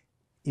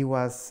 it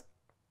was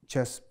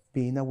just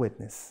being a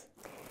witness.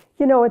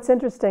 You know, it's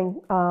interesting.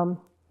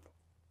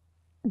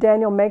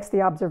 Daniel makes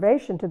the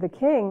observation to the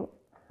king,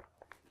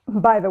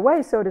 by the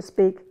way, so to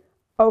speak,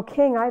 O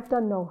king, I've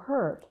done no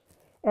hurt.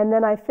 And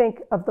then I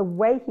think of the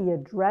way he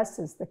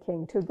addresses the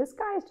king too. This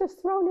guy has just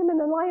thrown him in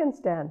the lion's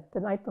den the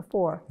night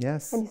before.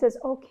 Yes. And he says,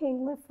 O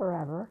king, live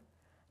forever.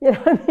 You know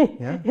what I mean?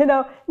 Yeah. You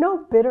know,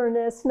 no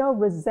bitterness, no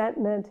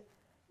resentment.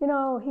 You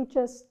know, he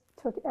just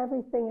took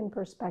everything in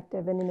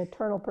perspective, in an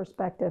eternal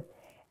perspective.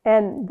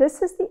 And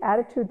this is the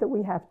attitude that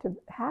we have to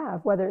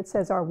have, whether it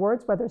says our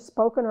words, whether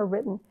spoken or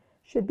written,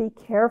 should be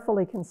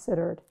carefully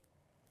considered.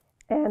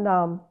 And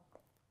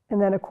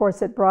then, of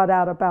course, it brought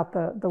out about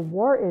the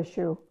war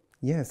issue.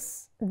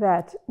 Yes.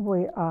 That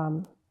we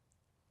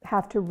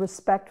have to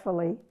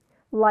respectfully,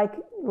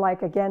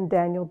 like again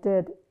Daniel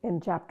did in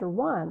chapter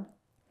 1,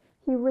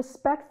 he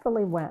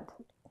respectfully went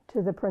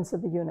to the prince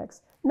of the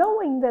eunuchs,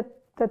 knowing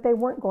that they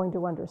weren't going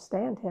to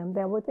understand him.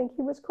 They would think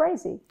he was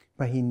crazy.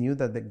 But he knew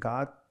that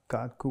God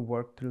could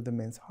work through the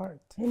man's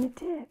heart. And it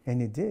did.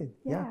 And it did,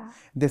 yeah.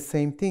 The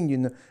same thing, you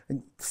know,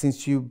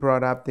 since you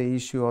brought up the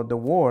issue of the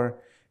war,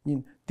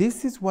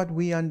 this is what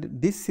we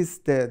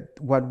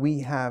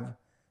have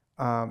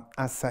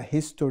as a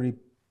history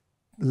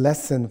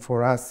lesson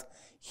for us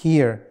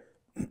here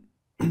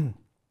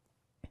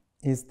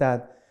is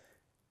that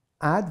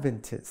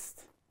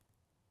Adventists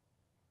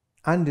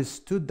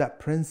understood that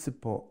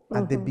principle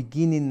at the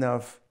beginning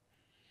of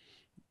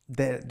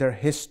their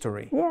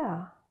history.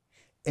 Yeah.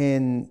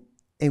 And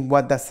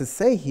what does it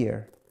say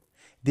here?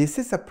 This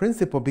is a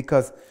principle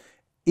because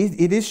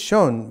it is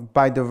shown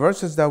by the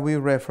verses that we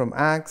read from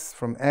Acts,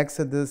 from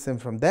Exodus,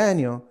 and from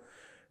Daniel,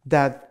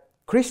 that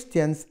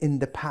Christians in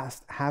the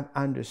past have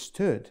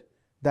understood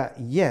that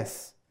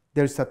yes,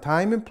 there's a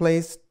time and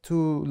place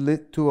to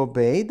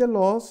obey the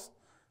laws,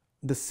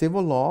 the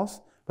civil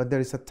laws, but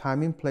there is a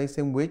time and place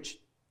in which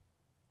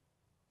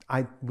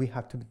we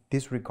have to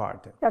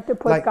disregard them. You have to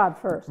put God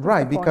first.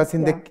 Right, because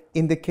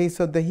in the case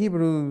of the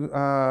Hebrew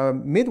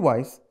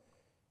midwives,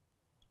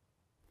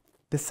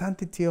 the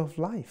sanctity of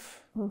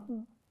life,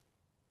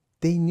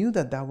 they knew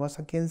that was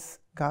against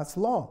God's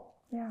law.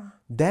 Yeah.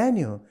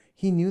 Daniel,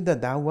 he knew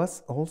that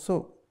was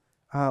also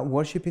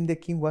worshiping the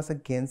king was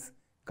against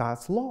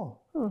God's law.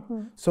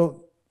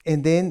 So,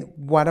 and then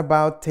what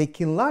about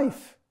taking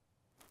life?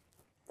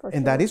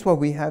 And that is what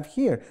we have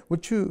here.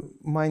 Would you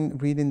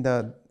mind reading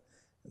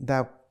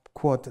that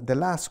quote, the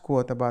last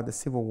quote about the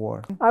Civil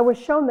War? I was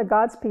shown that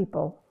God's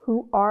people,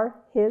 who are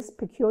his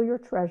peculiar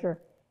treasure,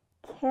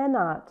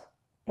 cannot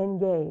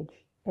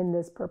engage in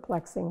this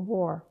perplexing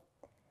war.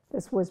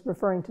 This was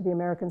referring to the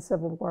American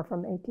Civil War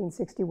from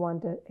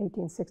 1861 to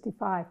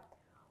 1865.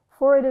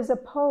 For it is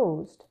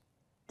opposed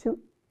to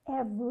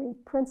every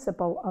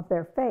principle of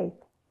their faith.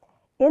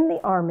 In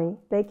the army,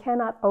 they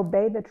cannot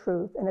obey the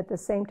truth and at the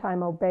same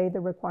time obey the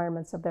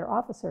requirements of their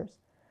officers.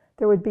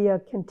 there would be a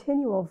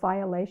continual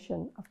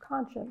violation of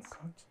conscience.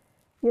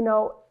 You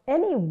know,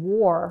 any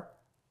war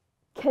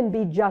can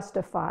be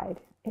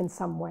justified in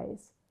some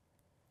ways.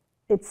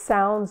 It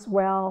sounds,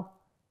 well,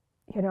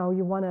 you know,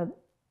 you want to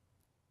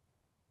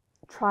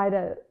try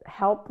to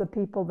help the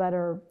people that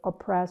are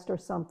oppressed or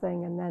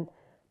something, and then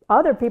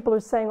other people are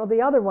saying, well,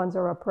 the other ones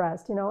are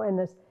oppressed, you know, and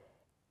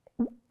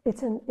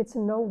it's a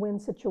no-win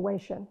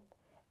situation.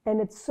 And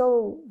it's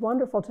so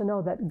wonderful to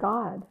know that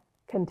God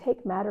can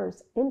take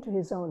matters into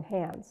his own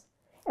hands.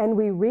 And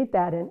we read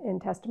that in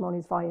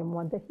Testimonies Volume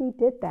 1, that he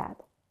did that.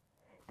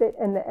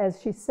 And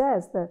as she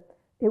says, that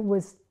it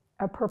was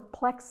a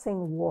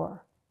perplexing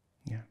war.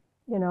 Yeah.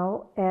 You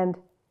know, and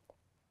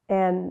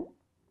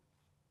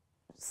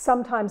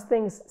sometimes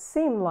things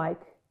seem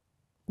like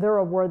they're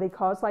a worthy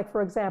cause. Like,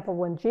 for example,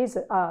 when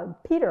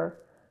Peter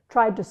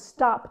tried to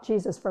stop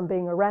Jesus from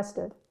being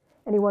arrested,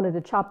 and he wanted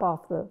to chop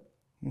off the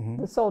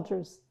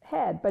soldier's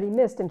head, but he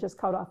missed and just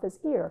cut off his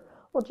ear.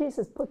 Well,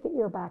 Jesus put the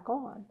ear back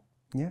on.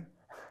 Yeah.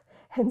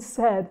 And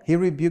said... He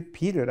rebuked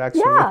Peter,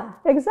 actually. Yeah,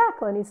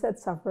 exactly. And he said,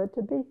 suffer it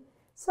to be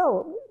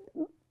so.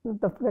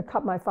 The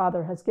cup my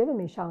Father has given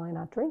me, shall I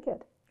not drink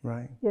it?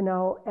 Right. You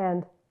know,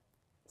 and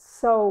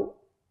so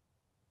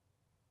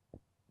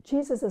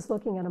Jesus is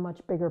looking at a much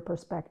bigger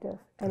perspective.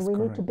 And we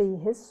need to be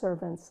his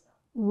servants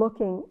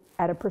looking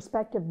at a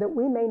perspective that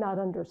we may not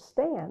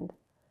understand.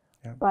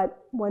 Yeah.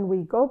 But when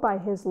we go by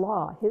his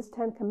law, his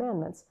 10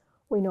 commandments,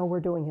 we know we're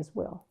doing his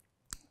will.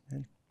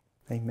 Amen.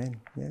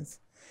 Amen. Yes.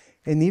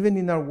 And even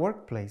in our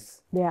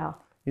workplace. Yeah.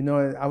 You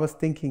know, I was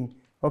thinking,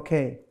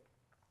 okay,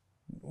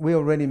 we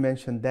already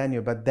mentioned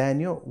Daniel, but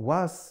Daniel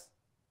was,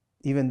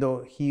 even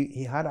though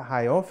he had a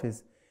high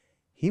office,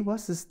 he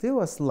was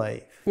still a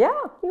slave.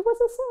 Yeah, he was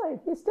a slave.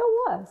 He still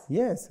was.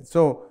 Yes.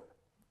 So,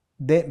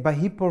 but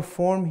he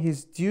performed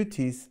his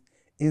duties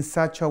in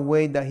such a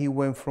way that he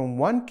went from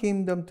one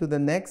kingdom to the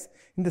next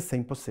in the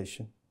same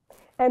position.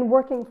 And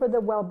working for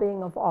the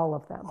well-being of all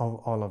of them.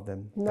 Of all of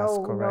them. No, that's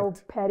correct. No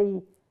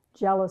petty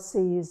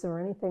jealousies or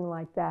anything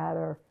like that.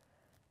 Or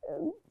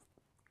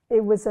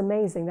it was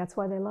amazing. That's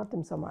why they loved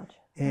him so much.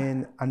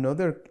 And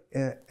another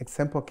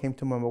example came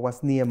to mind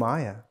was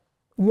Nehemiah.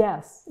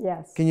 Yes,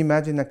 yes. Can you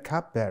imagine a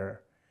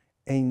cupbearer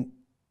and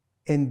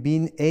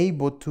being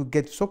able to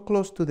get so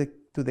close to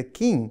the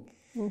king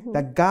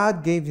that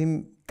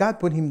God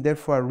put him there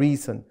for a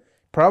reason.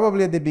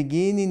 Probably at the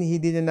beginning he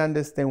didn't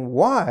understand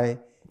why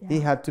he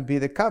had to be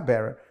the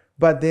cupbearer,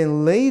 but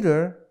then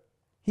later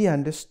he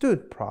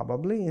understood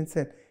probably and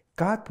said,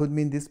 God put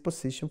me in this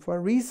position for a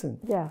reason.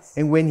 Yes.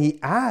 And when he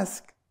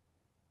asked,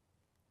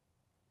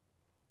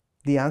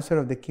 the answer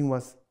of the king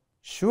was,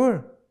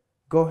 sure,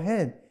 go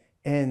ahead.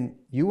 And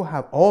you will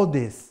have all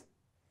this.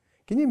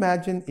 Can you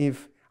imagine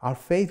if our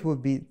faith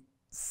would be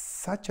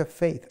such a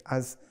faith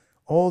as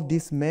all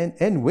these men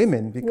and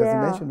women, because you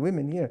mentioned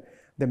women here,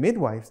 the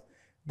midwives,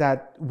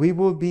 that we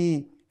will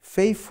be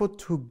faithful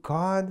to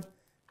God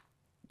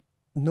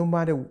no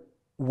matter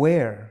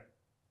where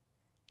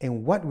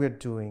and what we're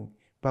doing,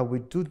 but we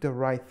do the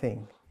right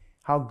thing.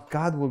 How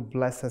God will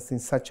bless us in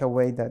such a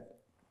way that...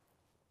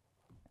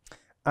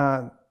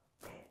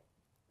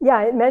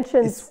 it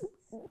mentions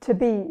to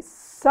be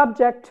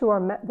subject to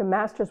the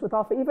masters with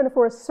all, even if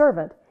we're a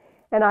servant.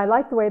 And I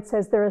like the way it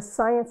says there is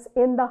science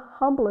in the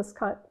humblest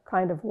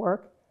kind of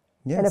work.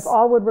 Yes. And if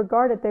all would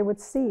regard it, they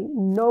would see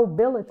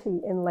nobility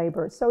in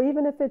labor. So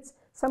even if it's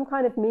some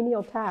kind of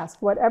menial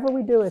task, whatever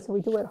we do is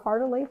we do it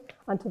heartily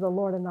unto the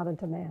Lord and not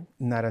unto man.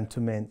 Not unto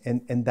man.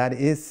 And that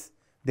is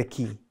the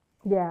key.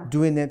 Yeah.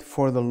 Doing it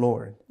for the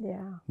Lord.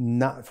 Yeah.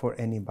 Not for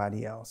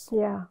anybody else.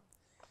 Yeah.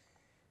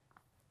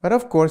 But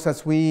of course,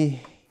 as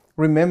we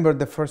remember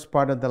the first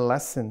part of the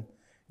lesson,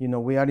 you know,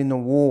 we are in a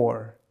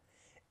war.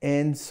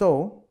 And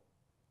so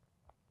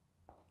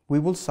we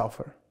will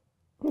suffer.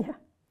 Yeah.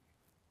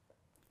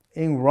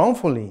 And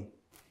wrongfully.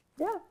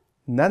 Yeah.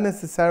 Not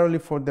necessarily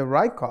for the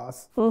right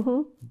cause,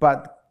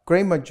 but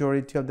great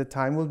majority of the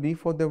time will be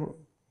for the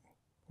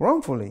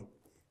wrongfully.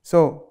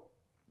 So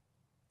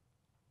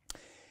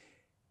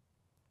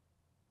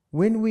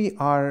when we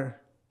are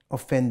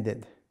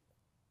offended,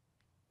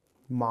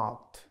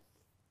 mocked,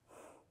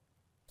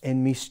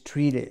 and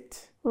mistreated,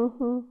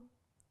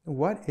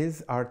 what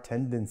is our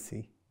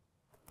tendency?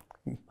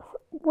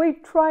 We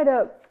try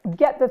to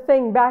get the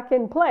thing back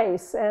in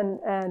place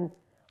and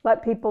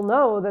let people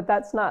know that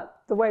that's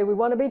not the way we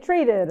want to be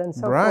treated and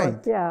so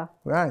forth. Yeah.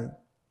 Right.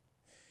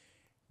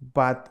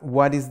 But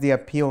what is the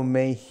appeal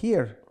made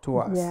here to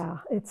us? Yeah.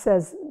 It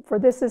says, for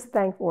this is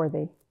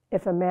thankworthy,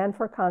 if a man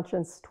for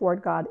conscience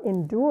toward God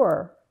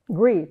endure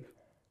grief,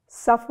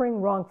 suffering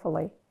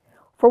wrongfully.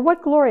 For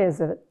what glory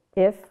is it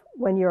if,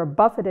 when you're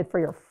buffeted for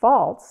your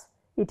faults,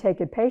 you take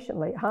it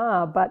patiently?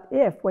 But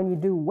if, when you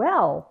do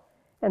well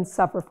and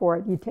suffer for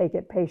it, you take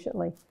it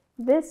patiently,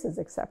 this is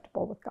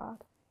acceptable with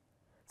God.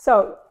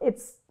 So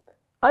it's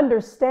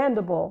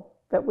understandable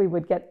that we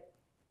would get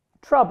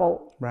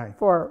trouble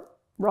for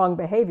wrong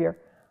behavior.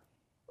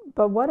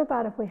 But what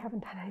about if we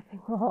haven't done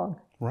anything wrong?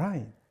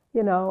 Right.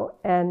 You know,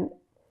 and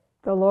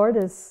the Lord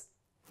is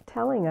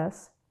telling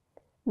us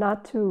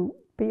not to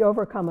be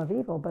overcome of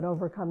evil, but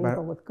overcome But-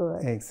 evil with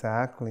good.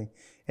 Exactly.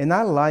 And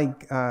I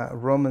like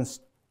Romans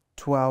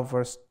 12,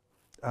 verse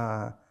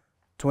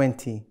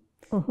 20,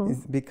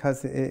 it's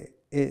because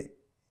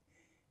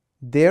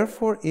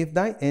therefore, if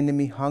thy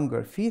enemy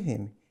hunger, feed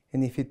him,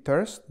 and if he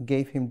thirst,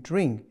 give him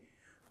drink.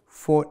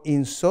 For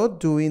in so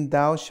doing,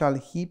 thou shalt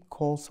heap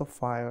coals of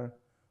fire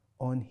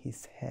on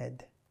his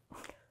head.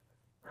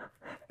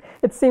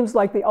 It seems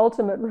like the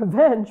ultimate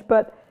revenge,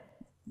 but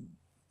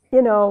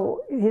you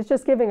know, he's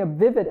just giving a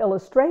vivid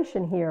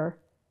illustration here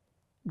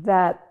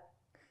that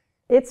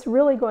it's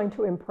really going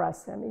to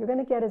impress him. You're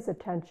going to get his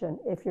attention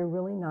if you're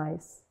really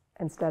nice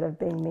instead of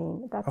being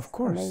mean. That's Of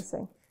course.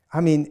 amazing. I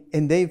mean,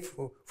 and they,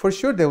 for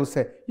sure, they will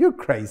say, "You're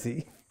crazy."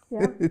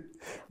 Yeah.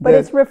 But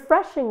it's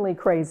refreshingly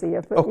crazy.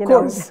 If, Of you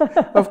course, know.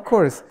 of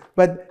course.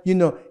 But, you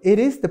know, it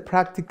is the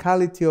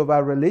practicality of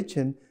our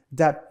religion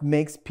that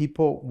makes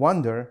people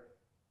wonder,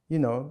 you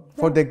know,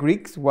 for the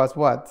Greeks was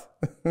what?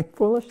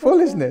 Foolishness.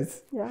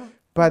 Foolishness. Yeah.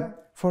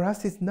 But for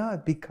us, it's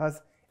not,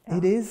 because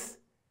it is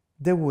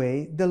the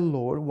way the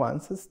Lord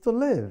wants us to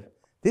live.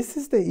 This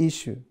is the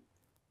issue.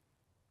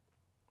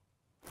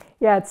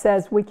 Yeah, it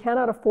says, we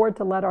cannot afford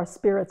to let our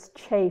spirits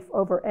chafe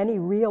over any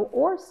real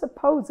or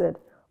supposed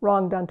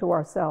wrong done to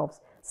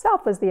ourselves.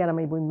 Self is the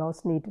enemy we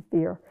most need to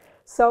fear.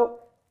 So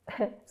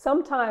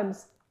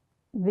sometimes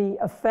the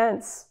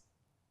offense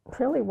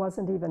really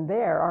wasn't even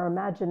there. Our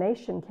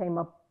imagination came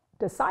up,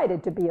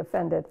 decided to be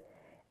offended.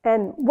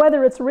 And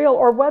whether it's real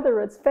or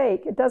whether it's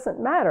fake, it doesn't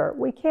matter.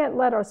 We can't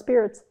let our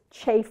spirits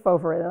chafe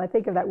over it. And I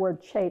think of that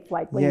word chafe,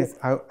 like when you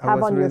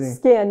have on your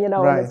skin, you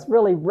know, and it's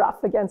really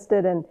rough against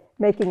it and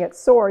making it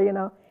sore, you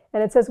know.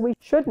 And it says we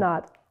should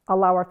not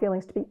allow our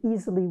feelings to be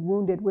easily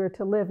wounded. We're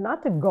to live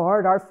not to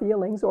guard our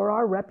feelings or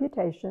our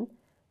reputation,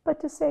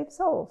 but to save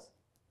souls.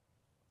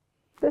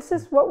 This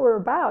is what we're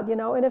about, you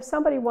know. And if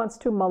somebody wants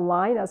to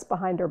malign us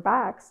behind our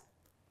backs,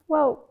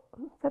 well,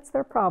 that's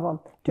their problem.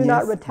 Do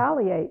not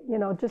retaliate. You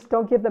know, just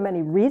don't give them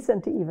any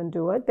reason to even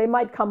do it. They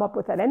might come up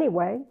with it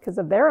anyway because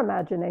of their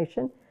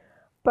imagination.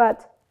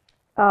 But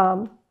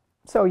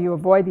so you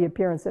avoid the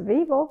appearance of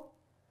evil.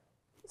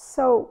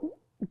 So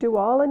do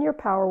all in your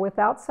power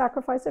without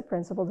sacrifice of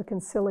principle to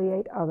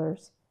conciliate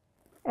others.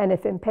 And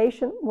if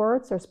impatient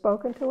words are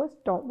spoken to us,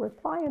 don't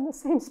reply in the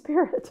same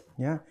spirit.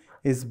 Yeah,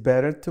 it's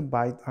better to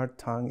bite our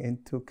tongue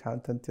and to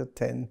count until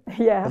 10.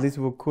 Yeah. At least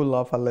we'll cool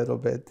off a little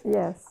bit.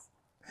 Yes.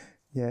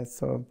 Yeah,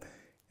 so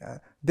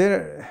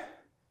there,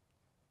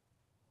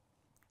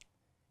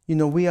 you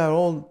know, we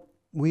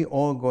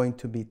all going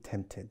to be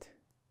tempted.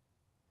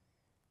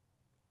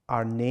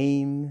 Our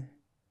name,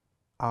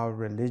 our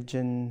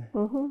religion,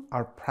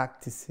 our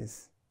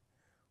practices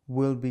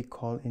will be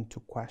called into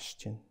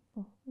question.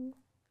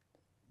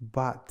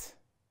 But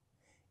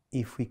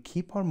if we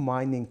keep our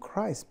mind in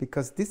Christ,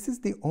 because this is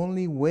the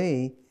only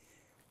way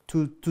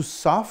to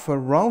suffer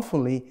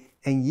wrongfully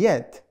and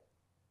yet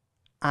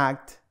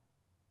act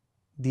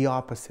the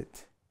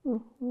opposite.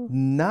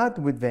 Not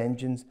with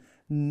vengeance,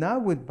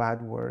 not with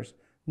bad words,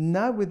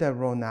 not with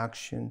our own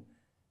action,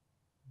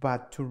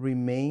 but to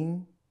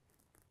remain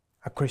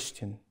a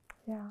Christian.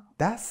 Yeah.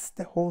 That's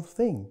the whole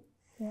thing.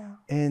 Yeah.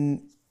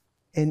 And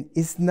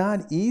it's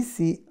not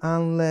easy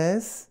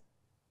unless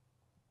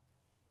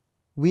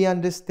we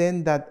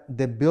understand that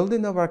the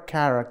building of our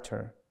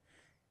character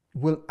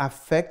will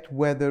affect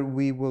whether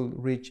we will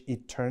reach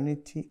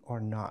eternity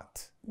or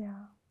not.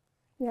 Yeah.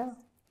 Yeah.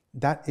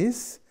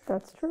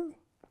 That's true.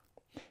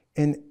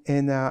 And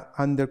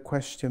under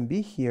question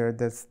B here,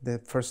 that's the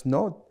first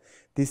note.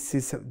 This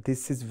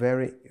is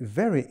very,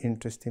 very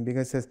interesting,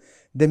 because it says,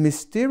 the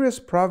mysterious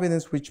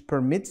providence which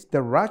permits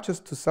the righteous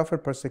to suffer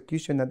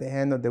persecution at the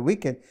hand of the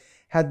wicked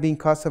had been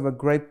cause of a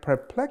great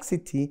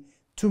perplexity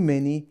to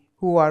many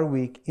who are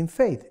weak in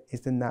faith.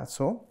 Isn't that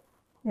so?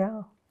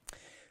 Yeah.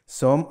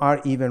 Some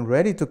are even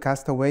ready to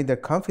cast away their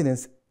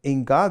confidence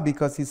in God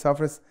because he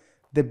suffers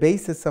the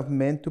basis of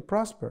men to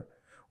prosper,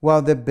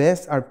 while the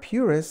best or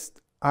purest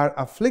are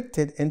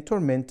afflicted and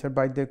tormented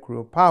by their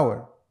cruel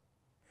power.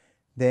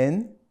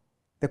 Then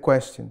the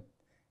question,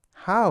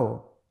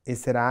 how,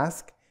 is it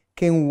asked,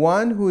 can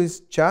one who is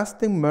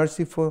just and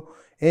merciful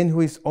and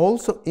who is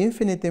also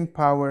infinite in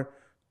power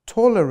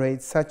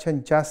tolerate such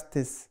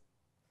injustice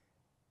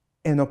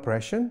and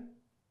oppression?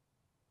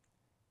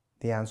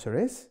 The answer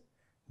is,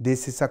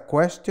 this is a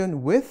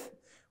question with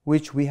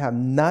which we have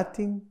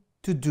nothing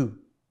to do.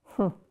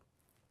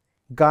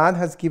 God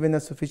has given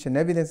us sufficient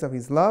evidence of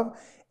his love,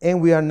 and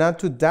we are not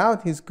to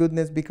doubt his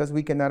goodness because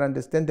we cannot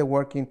understand the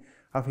working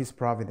of his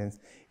providence.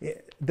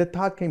 The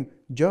thought came,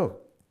 Job.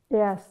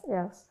 Yes,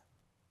 yes.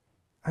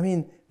 I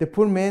mean, the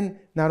poor man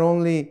not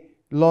only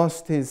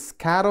lost his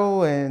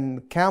cattle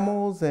and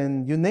camels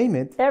and you name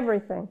it.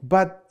 Everything.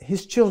 But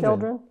his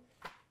children.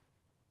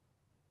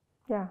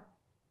 Yeah.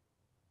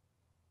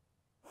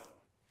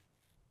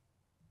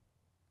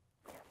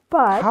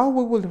 But how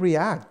we will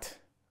react?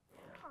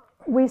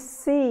 We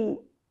see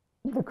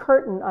the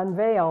curtain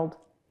unveiled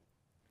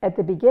at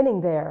the beginning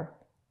there,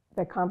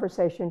 the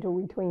conversation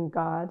between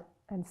God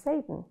and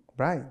Satan.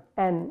 Right.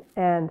 And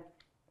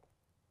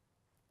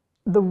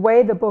the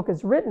way the book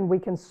is written, we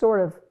can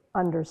sort of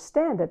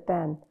understand it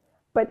then.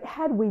 But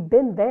had we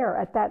been there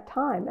at that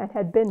time and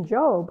had been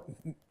Job,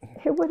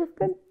 it would have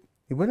been...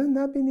 It would have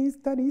not been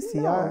that easy.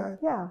 No,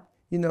 yeah.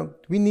 You know,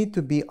 we need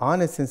to be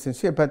honest and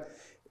sincere. But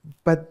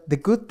the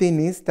good thing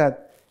is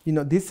that, you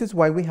know, this is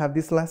why we have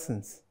these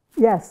lessons.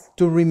 Yes.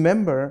 To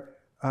remember,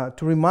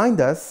 to remind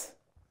us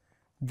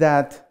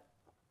that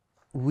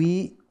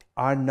we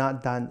are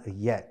not done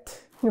yet.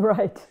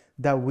 Right.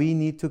 That we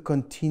need to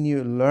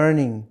continue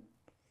learning.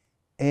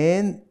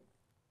 And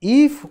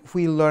if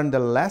we learn the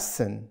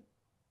lesson,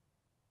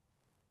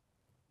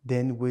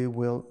 then we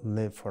will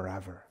live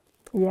forever.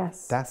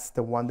 Yes. That's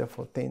the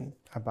wonderful thing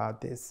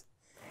about this.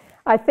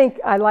 I think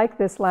I like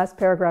this last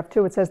paragraph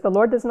too. It says, the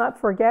Lord does not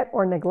forget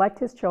or neglect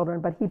his children,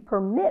 but he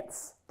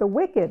permits the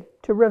wicked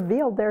to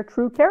reveal their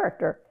true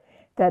character,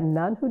 that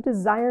none who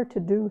desire to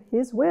do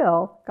his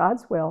will,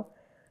 God's will,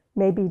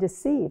 may be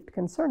deceived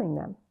concerning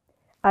them.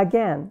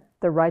 Again,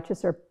 the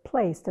righteous are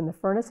placed in the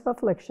furnace of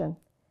affliction,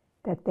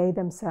 that they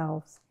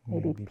themselves may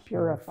be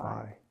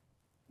purified.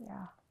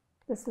 Yeah,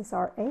 this is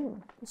our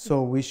aim.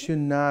 So we should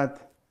not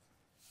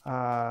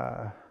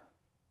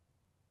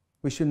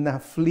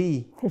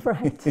flee.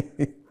 Right.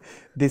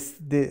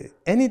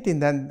 Anything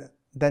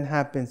that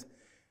happens.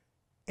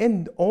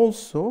 And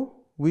also,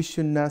 we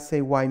should not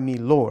say, why me,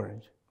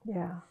 Lord?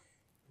 Yeah.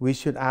 We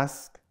should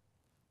ask,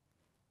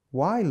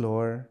 why,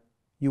 Lord,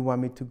 you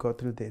want me to go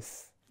through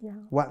this? Yeah.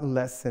 What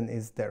lesson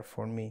is there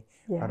for me?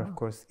 Yeah. But of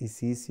course,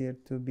 it's easier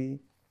to be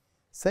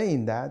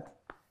saying that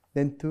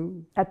than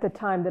to... At the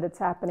time that it's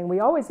happening. We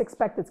always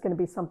expect it's going to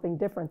be something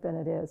different than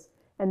it is.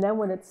 And then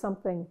when it's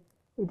something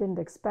we didn't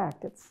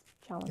expect, it's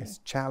challenging. It's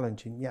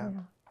challenging, yeah.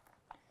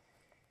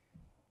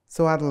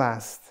 So at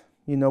last,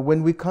 you know,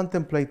 when we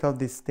contemplate all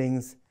these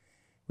things,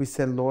 we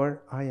say, Lord,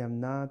 I am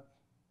not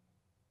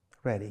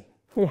ready.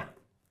 Yeah.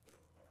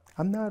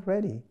 I'm not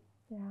ready.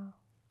 Yeah.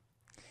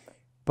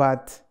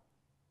 But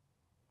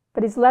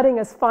he's letting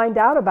us find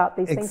out about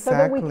these things so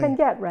that we exactly, can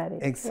get ready.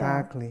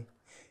 Exactly. Yeah.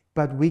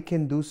 But we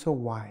can do so.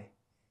 Why?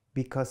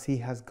 Because he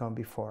has gone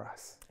before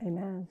us.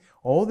 Amen.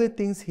 All the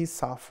things he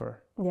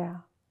suffered. Yeah.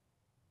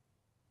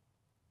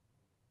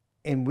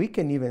 And we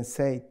can even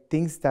say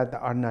things that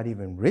are not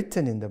even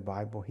written in the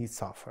Bible, he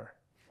suffered.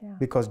 Yeah.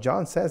 Because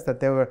John says that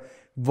there were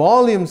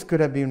volumes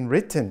could have been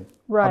written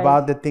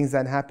about the things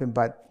that happened,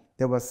 but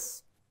there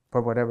was,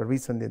 for whatever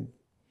reason,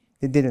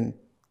 it didn't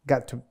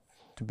get to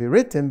be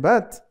written.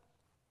 But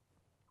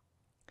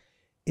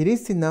it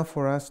is enough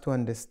for us to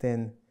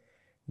understand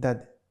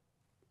that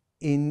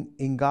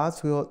in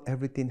God's will,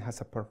 everything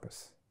has a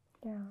purpose.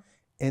 Yeah.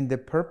 And the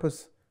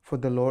purpose for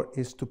the Lord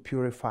is to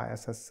purify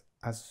us,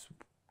 as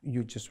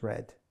you just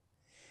read.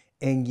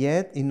 And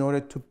yet, in order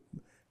to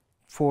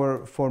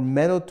for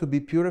metal to be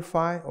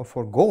purified, or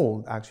for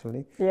gold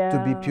actually,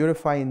 to be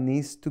purified, it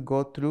needs to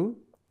go through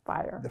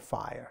the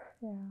fire.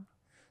 Yeah.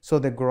 So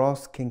the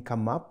dross can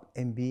come up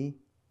and be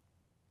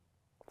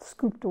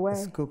scooped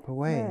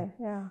away.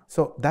 Yeah.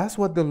 So that's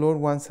what the Lord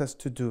wants us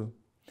to do.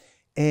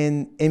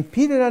 And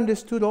Peter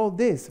understood all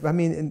this. I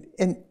mean,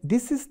 and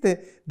this is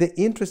the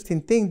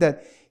interesting thing,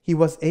 that he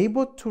was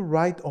able to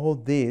write all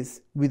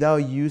this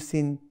without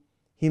using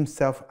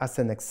himself as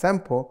an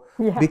example,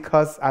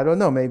 because, I don't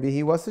know, maybe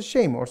he was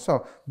ashamed or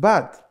so.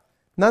 But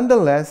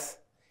nonetheless,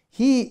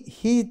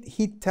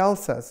 he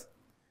tells us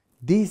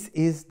this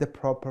is the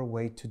proper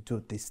way to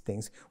do these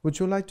things. Would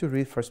you like to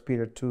read 1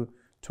 Peter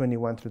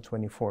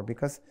 2:21-24?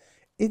 Because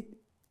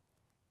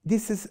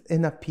this is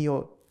an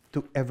appeal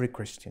to every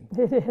Christian.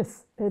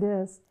 It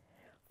is.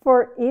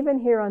 For even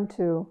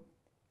hereunto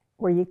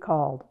were ye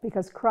called,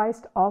 because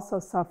Christ also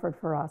suffered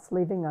for us,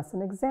 leaving us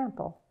an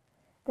example,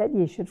 that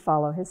ye should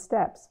follow his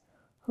steps,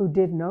 who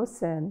did no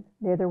sin,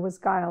 neither was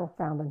guile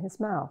found in his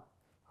mouth,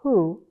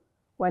 who,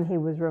 when he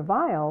was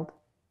reviled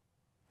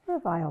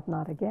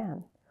not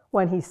again.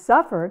 When he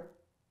suffered,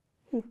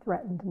 he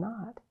threatened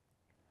not,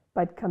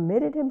 but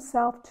committed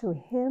himself to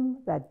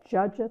him that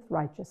judgeth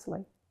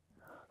righteously,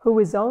 who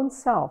his own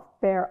self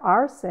bare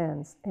our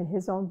sins in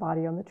his own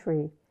body on the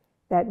tree,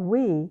 that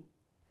we,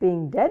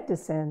 being dead to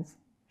sins,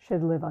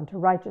 should live unto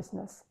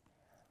righteousness,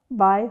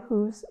 by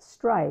whose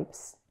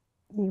stripes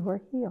ye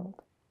were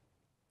healed.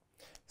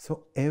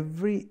 So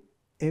every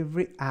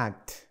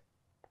act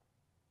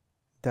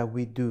that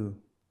we do,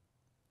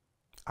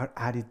 our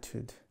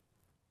attitude,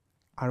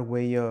 our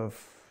way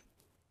of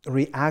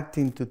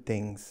reacting to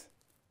things,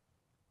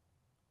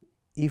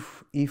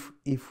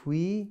 if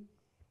we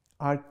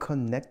are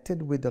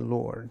connected with the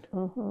Lord,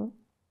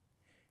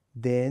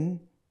 then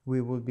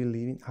we will be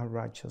living a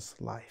righteous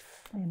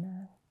life.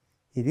 Amen.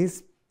 It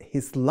is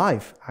his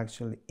life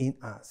actually in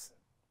us.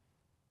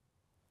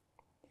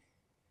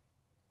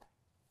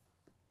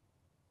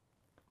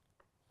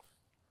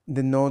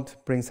 The note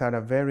brings out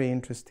a very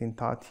interesting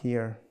thought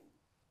here.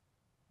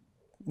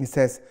 It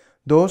says,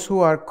 those who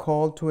are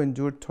called to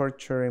endure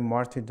torture and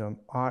martyrdom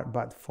are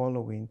but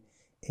following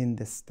in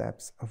the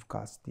steps of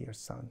God's dear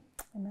Son.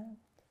 Amen.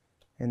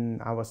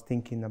 And I was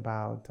thinking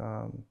about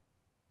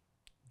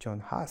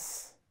John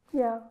Huss.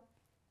 Yeah.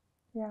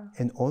 Yeah.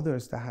 And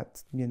others that had,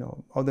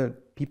 other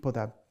people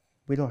that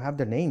we don't have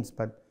their names,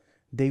 but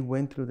they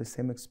went through the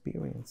same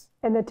experience.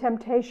 And the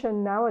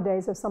temptation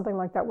nowadays, if something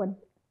like that would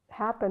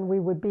happen, we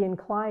would be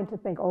inclined to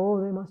think,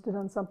 oh, they must have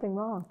done something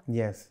wrong.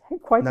 Yes.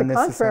 Quite Not the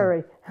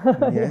contrary.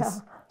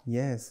 Yes.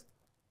 Yeah. Yes.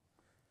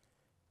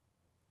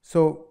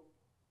 So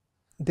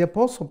the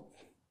Apostle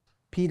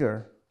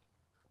Peter,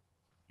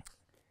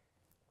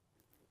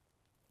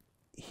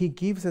 he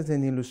gives us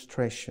an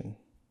illustration.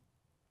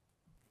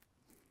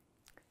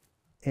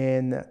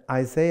 And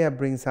Isaiah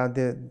brings out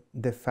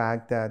the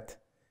fact that,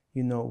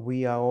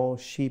 we are all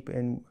sheep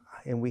and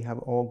we have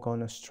all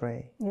gone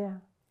astray. Yeah.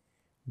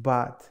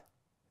 But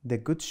the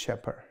good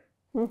shepherd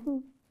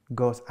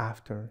goes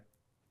after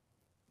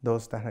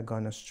those that have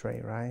gone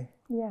astray, right?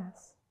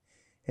 Yes.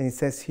 And it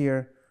says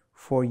here,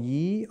 for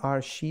ye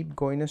are sheep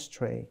going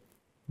astray,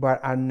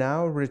 but are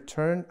now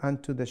returned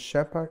unto the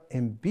shepherd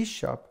and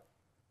bishop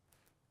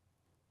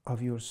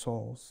of your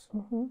souls.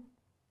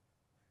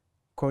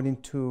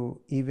 According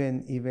to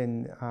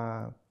even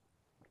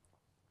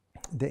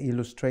the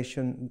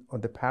illustration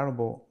of the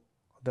parable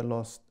of the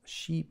lost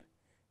sheep,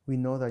 we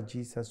know that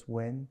Jesus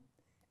went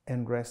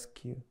and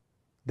rescued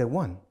the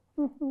one,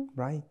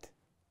 right?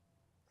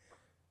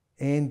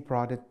 And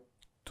brought it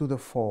to the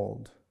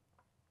fold.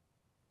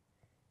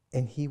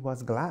 And he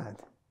was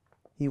glad.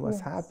 He was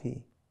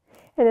happy.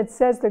 And it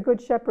says the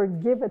good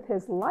shepherd giveth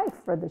his life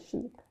for the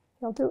sheep.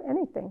 He'll do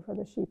anything for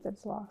the sheep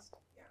that's lost.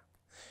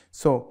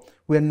 So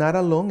we're not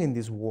alone in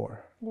this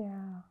war.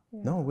 Yeah.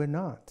 No, we're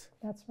not.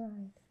 That's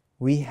right.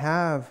 We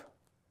have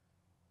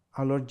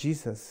our Lord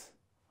Jesus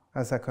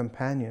as a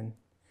companion.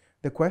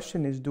 The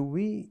question is, do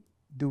we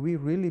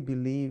really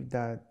believe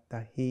that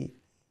he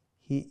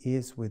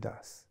is with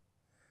us,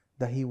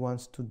 that he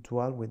wants to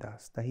dwell with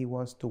us, that he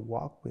wants to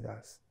walk with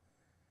us,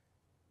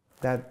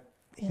 that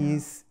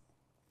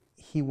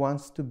he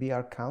wants to be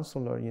our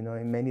counselor,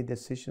 in many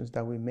decisions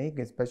that we make,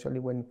 especially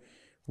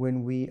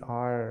when we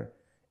are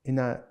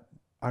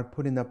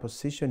put in a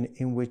position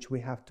in which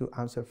we have to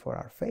answer for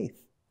our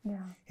faith. Yeah.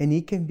 And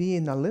it can be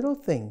in a little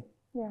thing.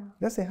 Yeah.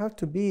 It doesn't have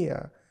to be,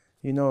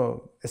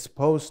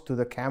 exposed to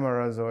the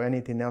cameras or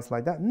anything else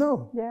like that.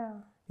 No. Yeah.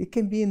 It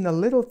can be in a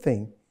little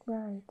thing.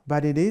 Right.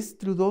 But it is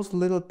through those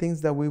little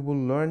things that we will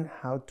learn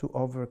how to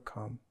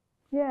overcome.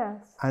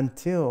 Yes.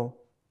 Until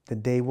the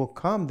day will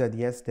come that,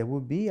 yes, there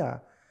will be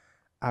a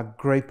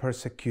great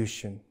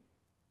persecution.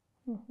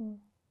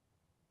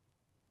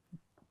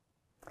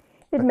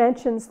 It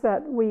mentions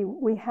that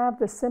we have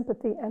the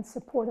sympathy and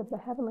support of the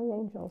heavenly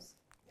angels.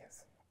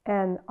 Yes.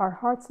 And our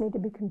hearts need to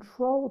be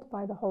controlled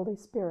by the Holy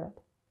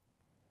Spirit.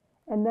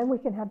 And then we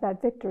can have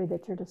that victory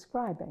that you're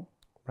describing.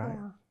 Right.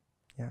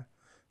 Yeah.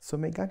 So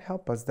may God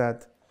help us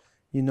that,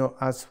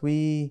 as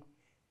we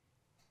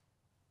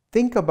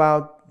think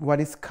about what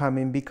is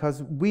coming,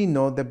 because we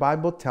know the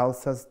Bible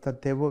tells us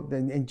that there will,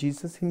 and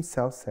Jesus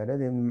himself said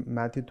it in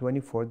Matthew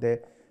 24,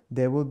 that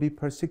there will be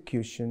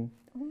persecution.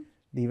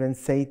 Even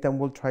Satan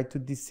will try to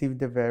deceive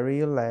the very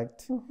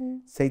elect.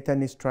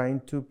 Satan is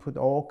trying to put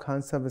all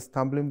kinds of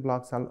stumbling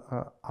blocks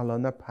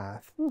along a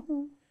path.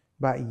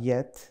 But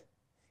yet,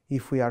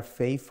 if we are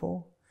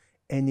faithful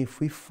and if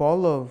we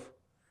follow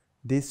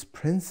these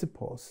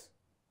principles,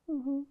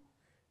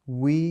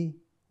 we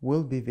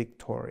will be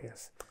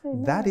victorious.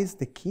 Amen. That is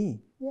the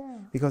key. Yeah.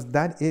 Because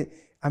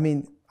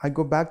I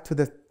go back to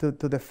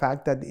the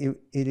fact that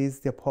it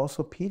is the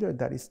Apostle Peter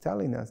that is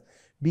telling us,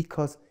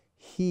 because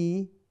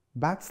he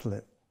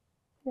backslid.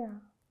 Yeah.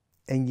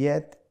 And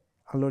yet,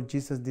 our Lord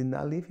Jesus did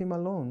not leave him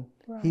alone.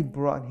 Right. He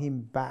brought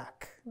him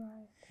back.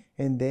 Right.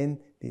 And then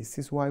this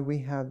is why we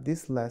have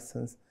these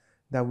lessons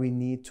that we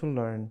need to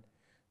learn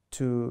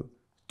to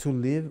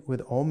live with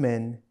all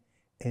men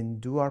and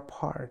do our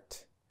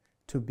part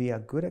to be a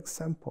good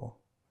example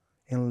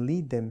and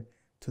lead them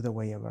to the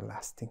way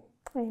everlasting.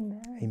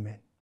 Amen. Amen.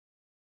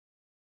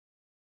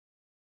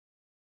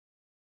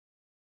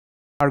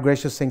 Our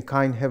gracious and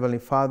kind Heavenly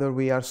Father,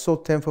 we are so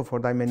thankful for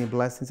thy many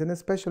blessings, and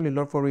especially,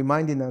 Lord, for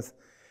reminding us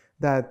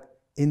that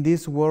in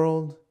this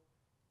world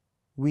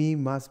we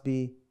must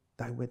be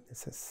thy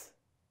witnesses.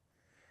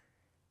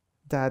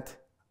 That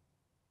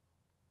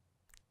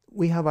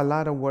we have a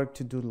lot of work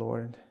to do,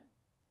 Lord.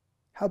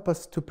 Help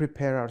us to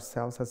prepare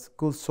ourselves as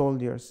good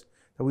soldiers,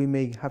 that we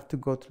may have to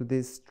go through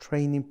this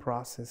training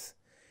process.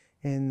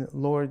 And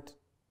Lord,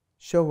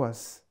 show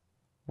us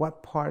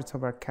what parts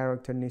of our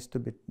character need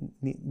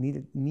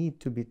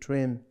to be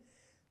trimmed,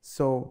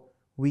 so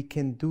we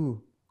can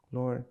do,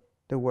 Lord,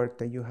 the work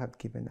that you have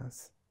given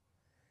us.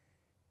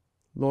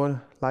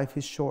 Lord, life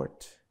is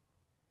short,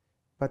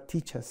 but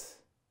teach us,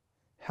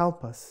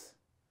 help us,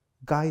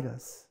 guide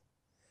us.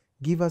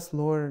 Give us,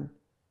 Lord,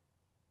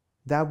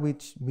 that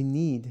which we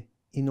need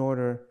in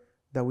order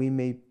that we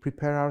may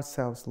prepare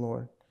ourselves,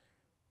 Lord,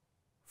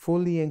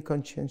 fully and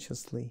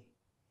conscientiously,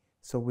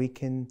 so we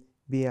can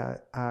be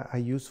a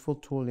useful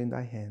tool in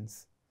thy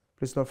hands.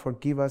 Please, Lord,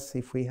 forgive us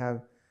if we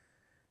have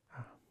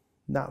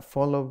not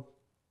followed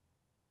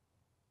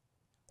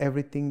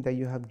everything that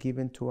you have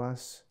given to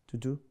us to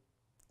do.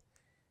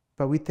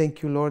 But we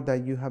thank you, Lord,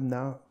 that you have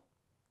now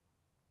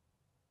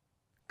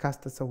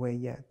cast us away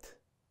yet.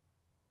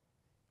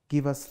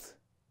 Give us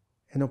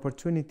an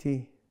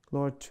opportunity,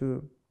 Lord,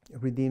 to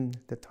redeem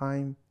the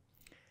time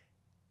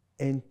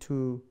and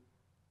to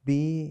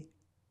be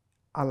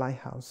a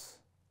lighthouse,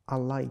 a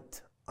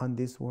light on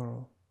this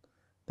world,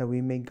 that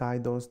we may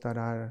guide those that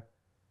are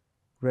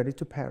ready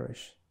to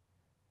perish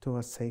to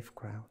a safe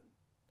ground.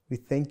 We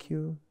thank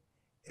you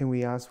and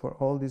we ask for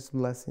all these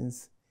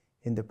blessings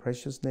in the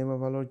precious name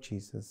of our Lord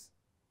Jesus.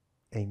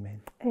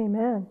 Amen.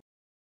 Amen.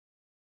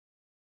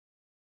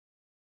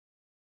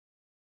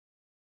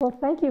 Well,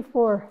 thank you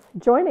for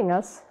joining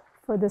us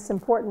for this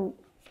important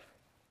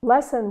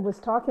lesson. Was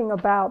talking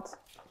about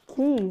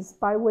keys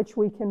by which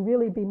we can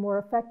really be more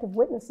effective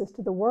witnesses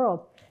to the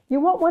world. You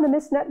won't want to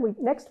miss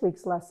next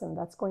week's lesson.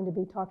 That's going to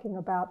be talking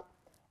about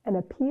an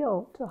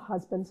appeal to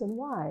husbands and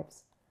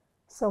wives.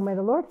 So may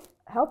the Lord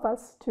help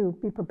us to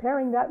be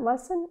preparing that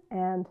lesson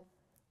and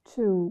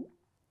to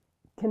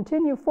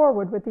continue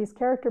forward with these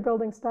character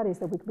building studies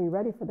that we can be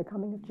ready for the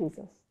coming of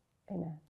Jesus. Amen.